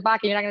you can sit back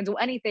and you're not going to do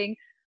anything.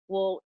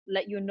 We'll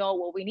let you know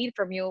what we need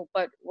from you,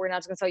 but we're not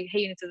just going to tell you, hey,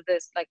 you need to do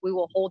this. Like, we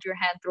will hold your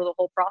hand through the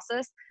whole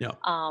process.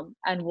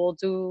 And we'll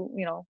do,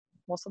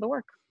 most of the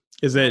work.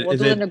 We'll do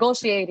the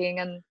negotiating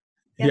and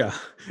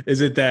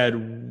Is it that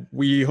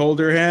we hold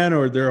their hand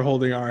or they're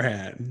holding our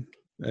hand?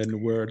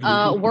 And we're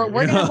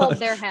going to hold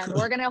their hand.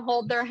 We're going to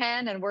hold their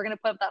hand and we're going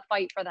to put up that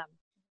fight for them.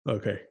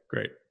 Okay,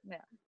 great. Yeah.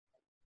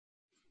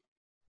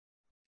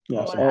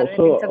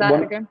 Also,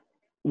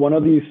 one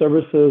of the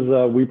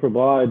services we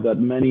provide that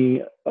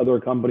many other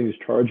companies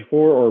charge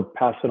for or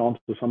pass it on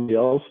to somebody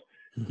else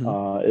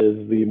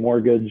is the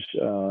mortgage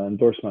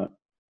endorsement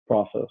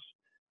process.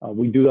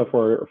 We do that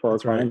for our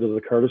clients as a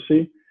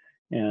courtesy,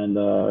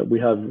 and we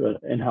have an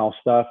in-house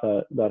staff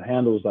that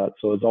handles that.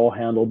 So it's all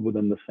handled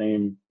within the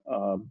same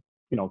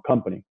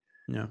company.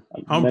 Yeah.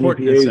 How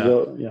important is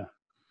that?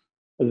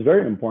 It's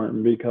very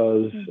important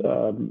because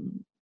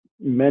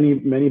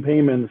many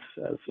payments,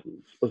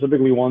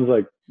 specifically ones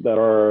like that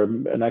are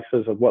in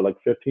excess of like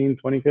 15,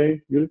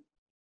 20K,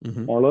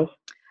 more or less.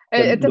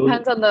 It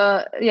depends on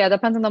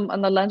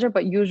the lender,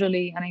 but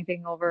usually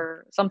anything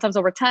sometimes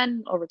over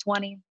 10, over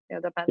 20.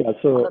 Depends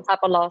on the type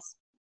of loss.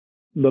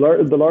 The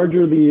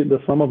larger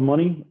the sum of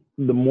money,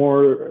 the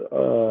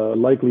more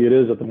likely it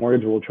is that the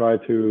mortgage will try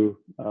to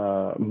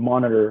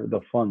monitor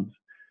the funds.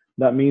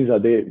 That means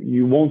that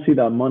you won't see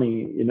that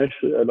money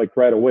initially, like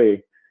right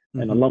away,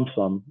 in a lump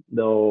sum.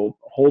 They'll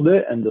hold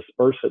it and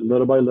disperse it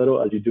little by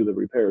little as you do the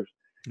repairs.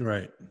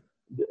 Right.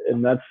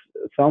 And it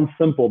sounds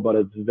simple, but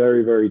it's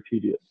very, very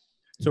tedious.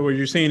 So what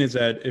you're saying is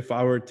that if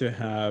I were to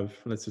have,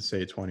 let's just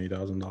say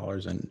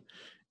 $20,000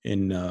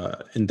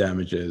 in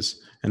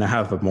damages, and I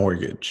have a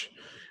mortgage,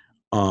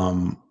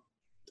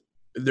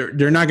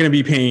 they're not going to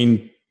be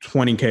paying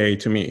 $20K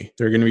to me.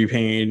 They're going to be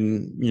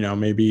paying,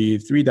 maybe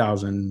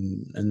 $3,000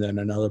 and then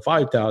another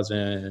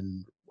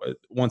 $5,000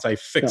 once I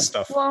fix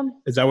stuff.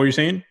 Is that what you're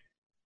saying?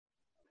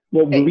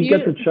 Well, we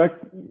get the check,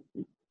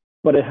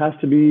 but it has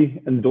to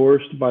be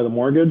endorsed by the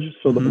mortgage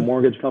so that the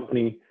mortgage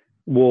company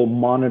will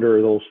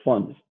monitor those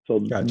funds. So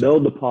they'll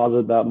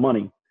deposit that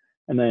money.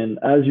 And then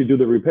as you do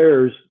the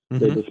repairs,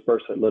 they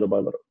disperse it little by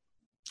little.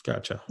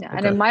 Gotcha. Yeah. Okay.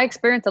 And in my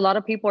experience, a lot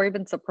of people are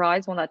even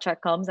surprised when that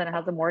check comes and it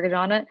has a mortgage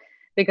on it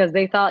because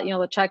they thought,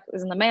 the check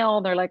is in the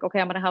mail. They're like,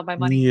 okay, I'm going to have my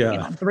money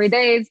in 3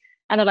 days.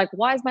 And they're like,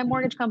 why is my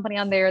mortgage company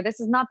on there?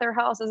 This is not their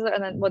house.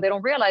 And then what they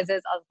don't realize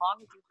is as long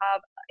as you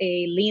have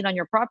a lien on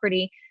your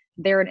property,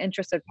 they're an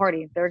interested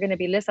party. They're going to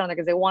be listed on there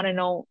because they want to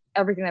know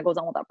everything that goes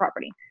on with that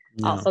property.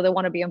 So they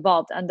want to be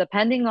involved. And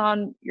depending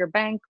on your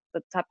bank,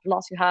 the type of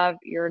loss you have,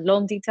 your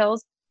loan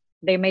details,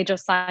 they may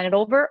just sign it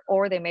over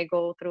or they may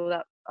go through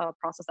that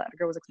process that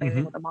Edgar was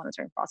explaining with the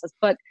monitoring process.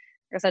 But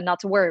like I said, not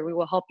to worry, we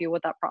will help you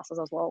with that process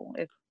as well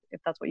if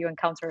that's what you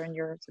encounter in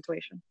your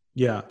situation.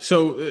 Yeah.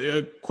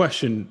 So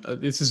question,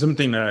 this is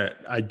something that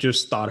I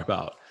just thought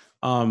about.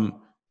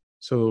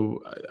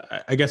 So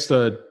I guess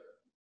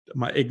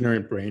my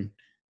ignorant brain,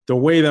 the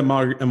way that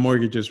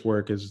mortgages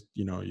work is,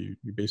 you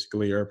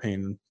basically are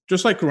paying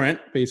just like rent,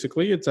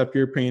 basically, except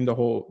you're paying the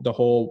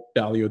whole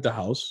value of the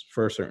house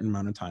for a certain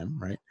amount of time,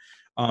 right?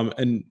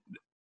 And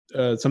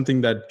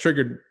something that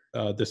triggered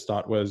this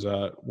thought was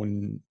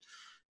when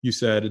you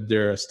said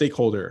they're a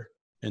stakeholder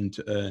in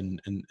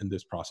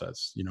this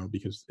process,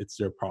 because it's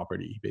their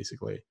property,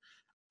 basically.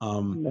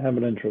 They have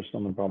an interest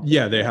on the property.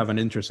 Yeah, they have an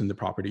interest in the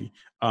property.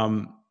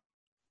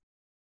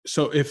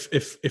 So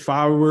if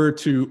I were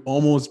to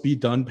almost be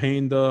done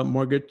paying the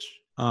mortgage,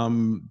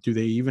 do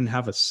they even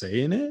have a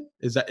say in it?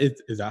 Is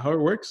that how it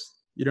works?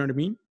 You know what I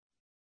mean?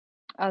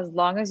 As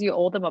long as you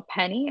owe them a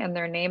penny and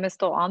their name is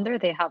still on there,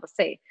 they have a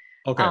say.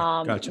 Okay,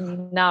 gotcha.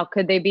 Now,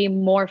 could they be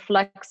more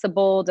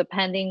flexible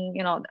depending,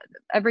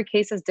 every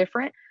case is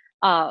different.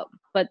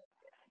 But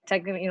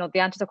technically, the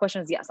answer to the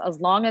question is yes. As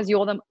long as you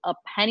owe them a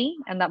penny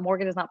and that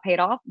mortgage is not paid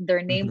off,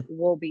 their name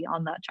will be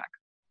on that check.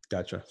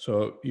 Gotcha.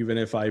 So even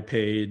if I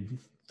paid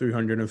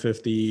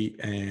 $350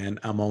 and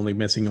I'm only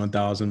missing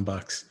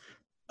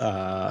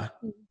 $1,000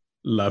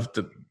 left,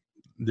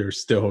 they're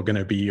still going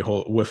to be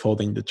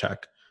withholding the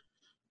check.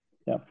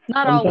 Yeah.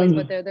 Not always,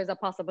 but there's a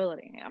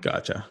possibility. Yeah.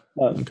 Gotcha.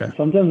 Okay.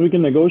 Sometimes we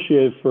can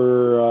negotiate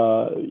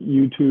for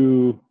you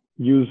to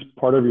use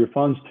part of your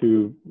funds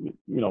to,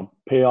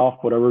 pay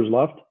off whatever's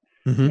left,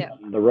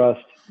 and the rest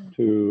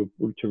to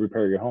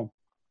repair your home.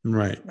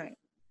 Right.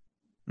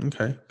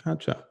 Okay.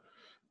 Gotcha.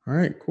 All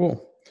right.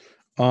 Cool.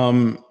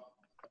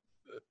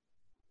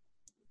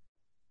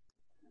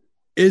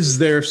 Is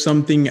there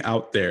something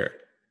out there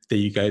that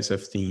you guys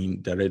have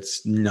seen that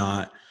it's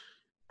not,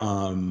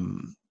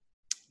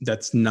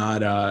 that's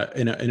not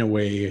in a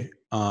way,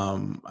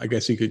 I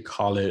guess you could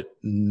call it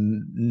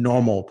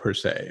normal per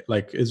se?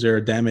 Like, is there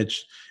a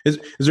damage? Is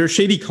there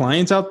shady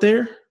clients out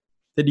there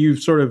that you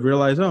sort of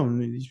realize,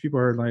 these people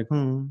are like, they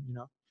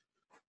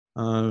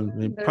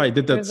probably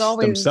did that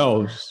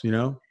themselves,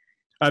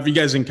 Have you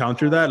guys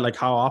encountered that? Like,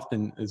 how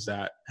often is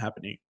that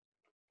happening?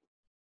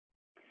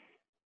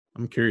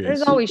 I'm curious.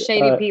 There's always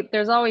shady people.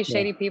 There's always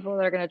shady people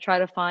that are going to try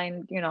to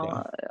find,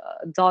 a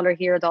dollar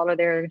here, a dollar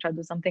there, and try to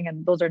do something.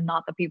 And those are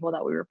not the people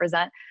that we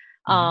represent.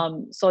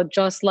 So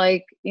just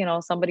like,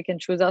 somebody can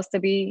choose us to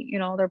be,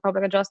 their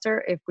public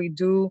adjuster. If we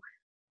do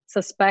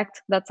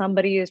suspect that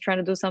somebody is trying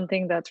to do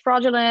something that's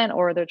fraudulent,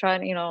 or they're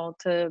trying,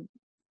 to,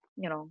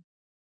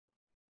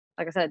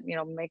 like I said,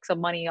 make some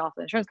money off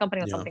the insurance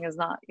company, or something is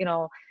not,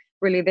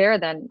 really there,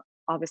 then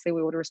obviously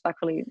we would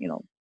respectfully,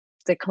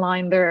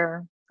 decline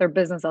their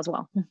business as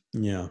well.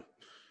 Yeah.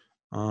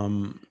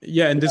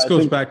 And this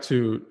goes back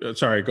to,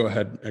 sorry, go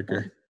ahead,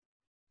 Edgar.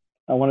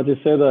 I wanted to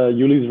say that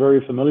Yuly's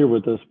very familiar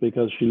with this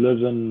because she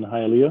lives in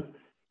Hialeah.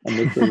 And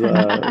this is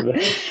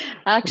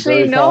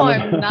actually, no,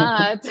 common. I'm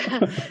not.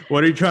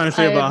 What are you trying to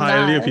say about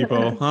Hialeah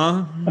people,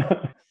 huh?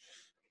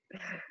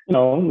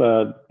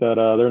 That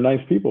they're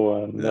nice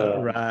people. And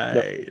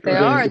right. They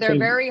are. They're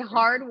very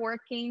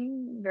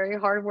hardworking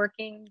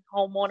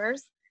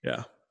homeowners.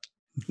 Yeah.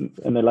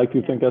 And they like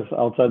to think us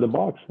outside the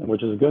box,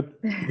 which is good.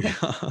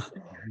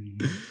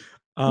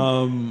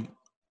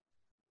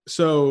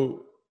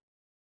 So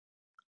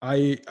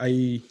I've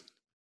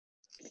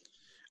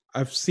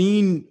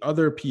seen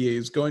other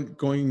PAs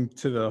going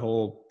to the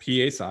whole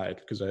PA side,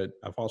 because I've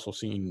also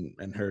seen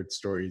and heard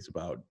stories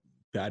about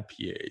bad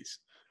PAs.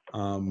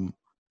 I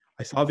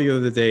saw the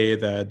other day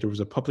that there was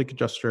a public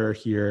adjuster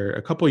here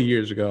a couple of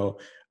years ago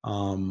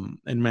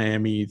in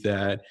Miami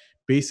that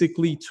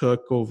basically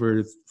took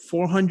over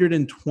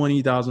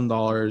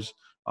 $420,000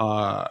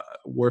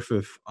 worth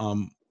of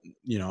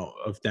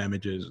of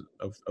damages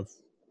of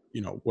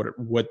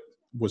what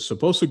was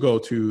supposed to go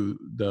to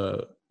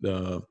the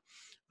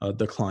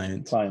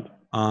client.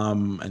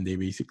 And they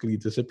basically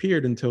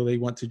disappeared until they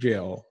went to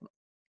jail.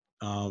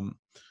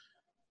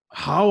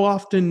 How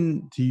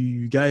often do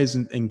you guys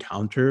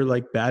encounter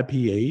like bad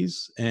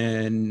PAs,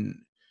 and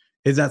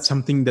is that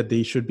something that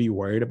they should be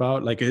worried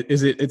about? Like,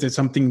 is it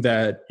something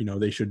that,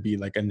 they should be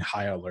like in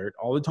high alert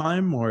all the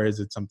time, or is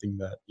it something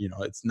that,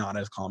 it's not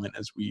as common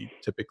as we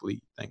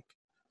typically think?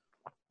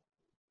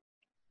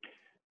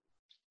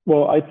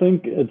 Well, I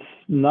think it's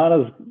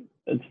not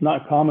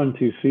common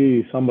to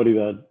see somebody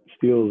that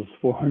steals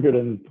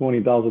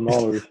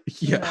 $420,000.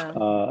 Yeah,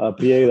 a PA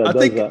that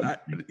does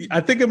that. I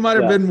think it might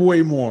have been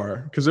way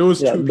more, because it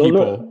was two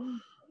people.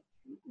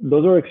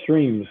 Those are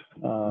extremes.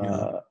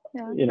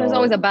 There's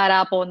always a bad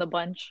apple in the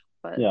bunch.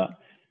 But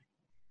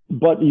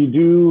but you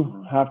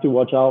do have to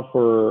watch out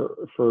for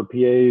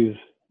PAs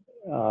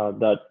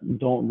that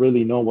don't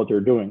really know what they're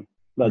doing.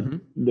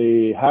 That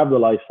they have the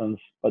license,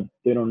 but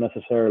they don't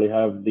necessarily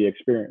have the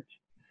experience.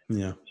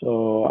 Yeah.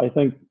 So I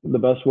think the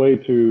best way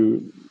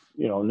to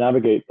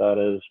navigate that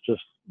is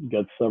just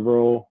get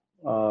several.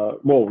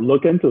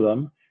 Look into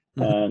them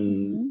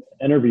and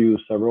interview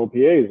several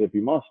PAs if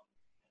you must.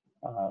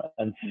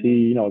 And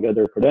see, get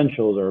their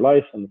credentials or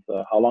license.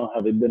 How long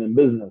have they been in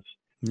business?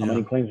 How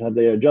many claims have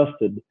they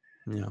adjusted?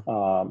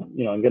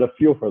 And get a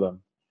feel for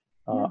them.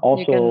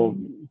 Also,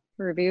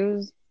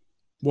 reviews.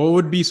 What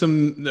would be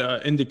some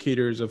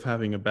indicators of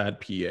having a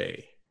bad PA?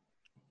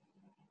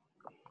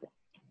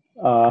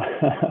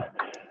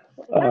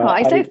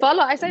 I say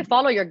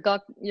follow your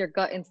gut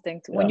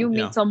instinct. When you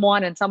meet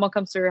someone and someone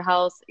comes to your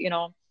house,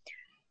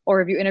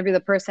 or if you interview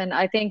the person,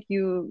 I think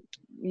you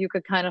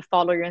could kind of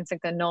follow your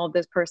instinct and know if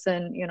this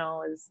person,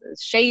 is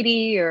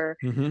shady or,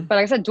 but like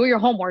I said, do your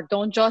homework.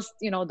 Don't just,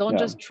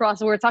 just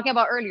trust. We were talking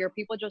about earlier,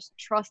 people just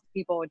trust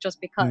people just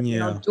because,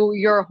 do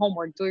your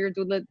homework, do your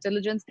due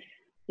diligence,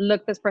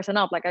 look this person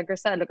up. Like Edgar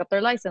said, look up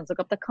their license, look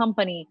up the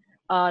company,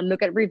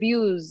 look at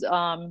reviews,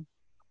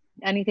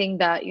 anything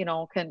that,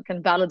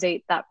 can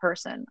validate that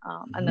person.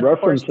 And then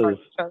references. of course,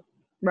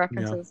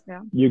 references.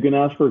 Yeah. You can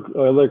ask for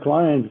other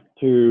clients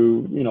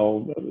to,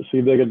 see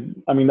if they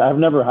could. I mean, I've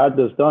never had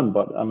this done,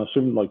 but I'm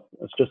assuming like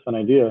it's just an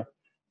idea.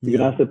 You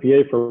can ask the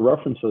PA for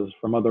references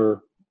from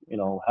other,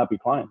 happy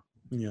clients.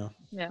 Yeah.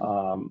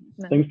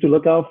 Things to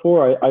look out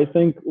for. I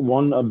think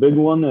a big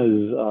one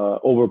is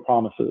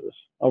overpromising.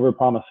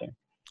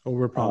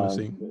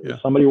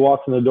 If somebody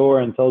walks in the door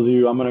and tells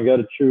you, I'm going to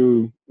get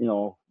you,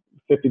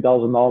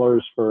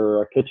 $50,000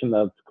 for a kitchen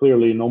that's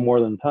clearly no more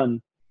than 10,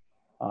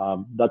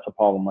 that's a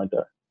problem right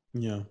there.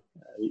 Yeah.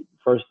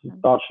 First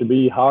thought should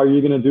be, how are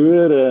you going to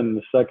do it?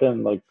 And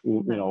second,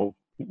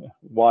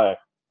 why?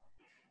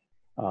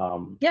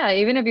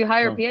 Even if you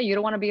hire a PA, you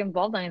don't want to be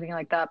involved in anything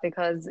like that,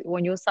 because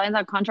when you sign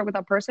that contract with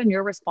that person,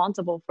 you're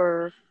responsible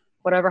for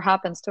whatever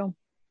happens to them.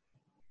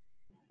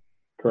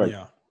 Correct.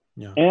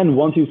 Yeah. And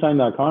once you sign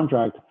that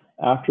contract,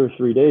 after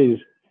 3 days,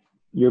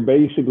 you're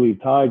basically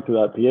tied to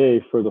that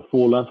PA for the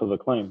full length of the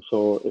claim.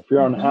 So if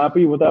you're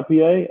unhappy with that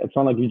PA, it's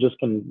not like you just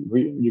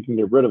you can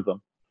get rid of them.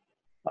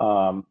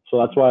 So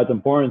that's why it's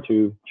important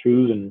to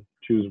choose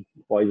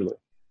wisely.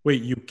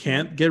 Wait, you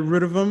can't get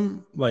rid of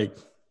them? Like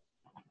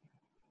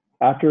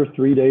after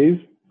 3 days?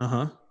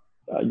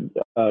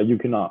 You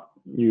cannot.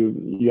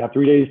 You have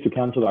 3 days to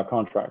cancel that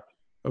contract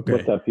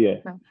with that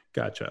PA.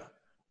 Gotcha.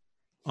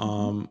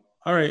 All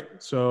right.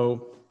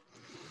 So,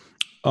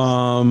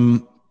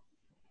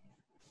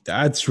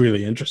 that's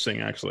really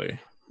interesting, actually.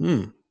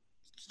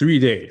 3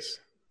 days.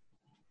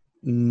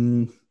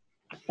 And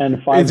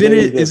 5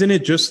 days. Isn't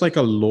it just like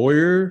a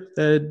lawyer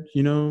that,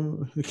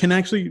 can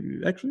actually,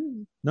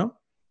 no?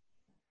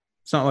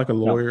 It's not like a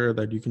lawyer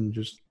that you can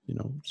just,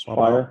 swap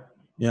fire. Out.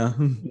 Yeah.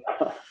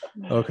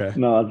 Okay.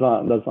 No,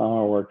 that's not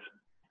how it works.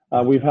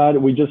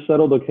 We just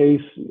settled a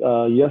case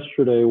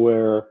yesterday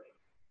where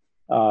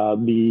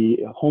the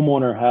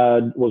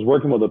homeowner was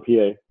working with a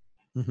PA.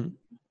 Mm-hmm.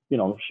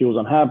 She was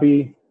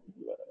unhappy.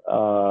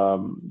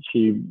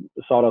 She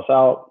sought us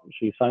out.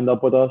 She signed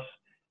up with us.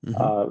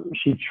 Mm-hmm.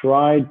 She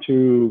tried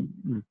to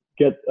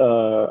get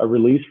a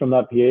release from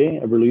that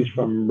PA, a release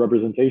from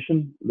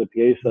representation. The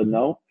PA said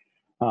no.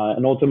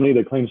 And ultimately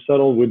the claim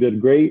settled. We did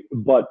great,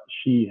 but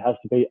she has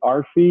to pay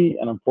our fee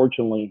and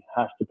unfortunately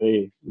has to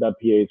pay that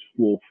PA's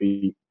full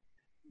fee.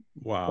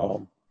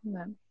 Wow.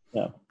 So,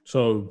 yeah.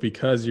 So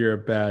because you're a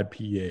bad PA,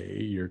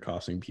 you're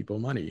costing people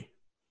money.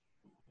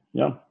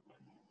 Yeah.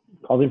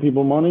 Costing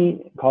people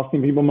money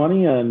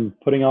and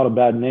putting out a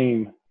bad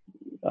name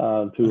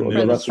to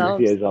the rest of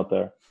the PAs out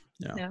there.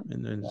 Yeah.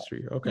 In the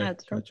industry. Okay. Yeah,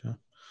 gotcha.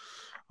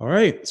 All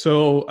right.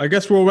 So I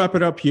guess we'll wrap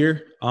it up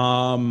here.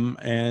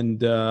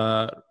 And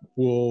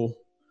we'll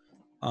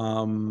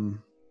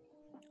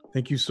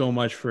thank you so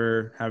much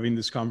for having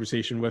this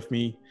conversation with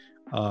me.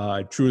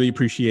 I truly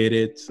appreciate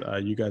it.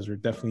 You guys are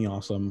definitely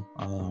awesome.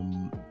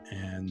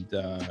 And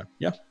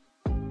yeah.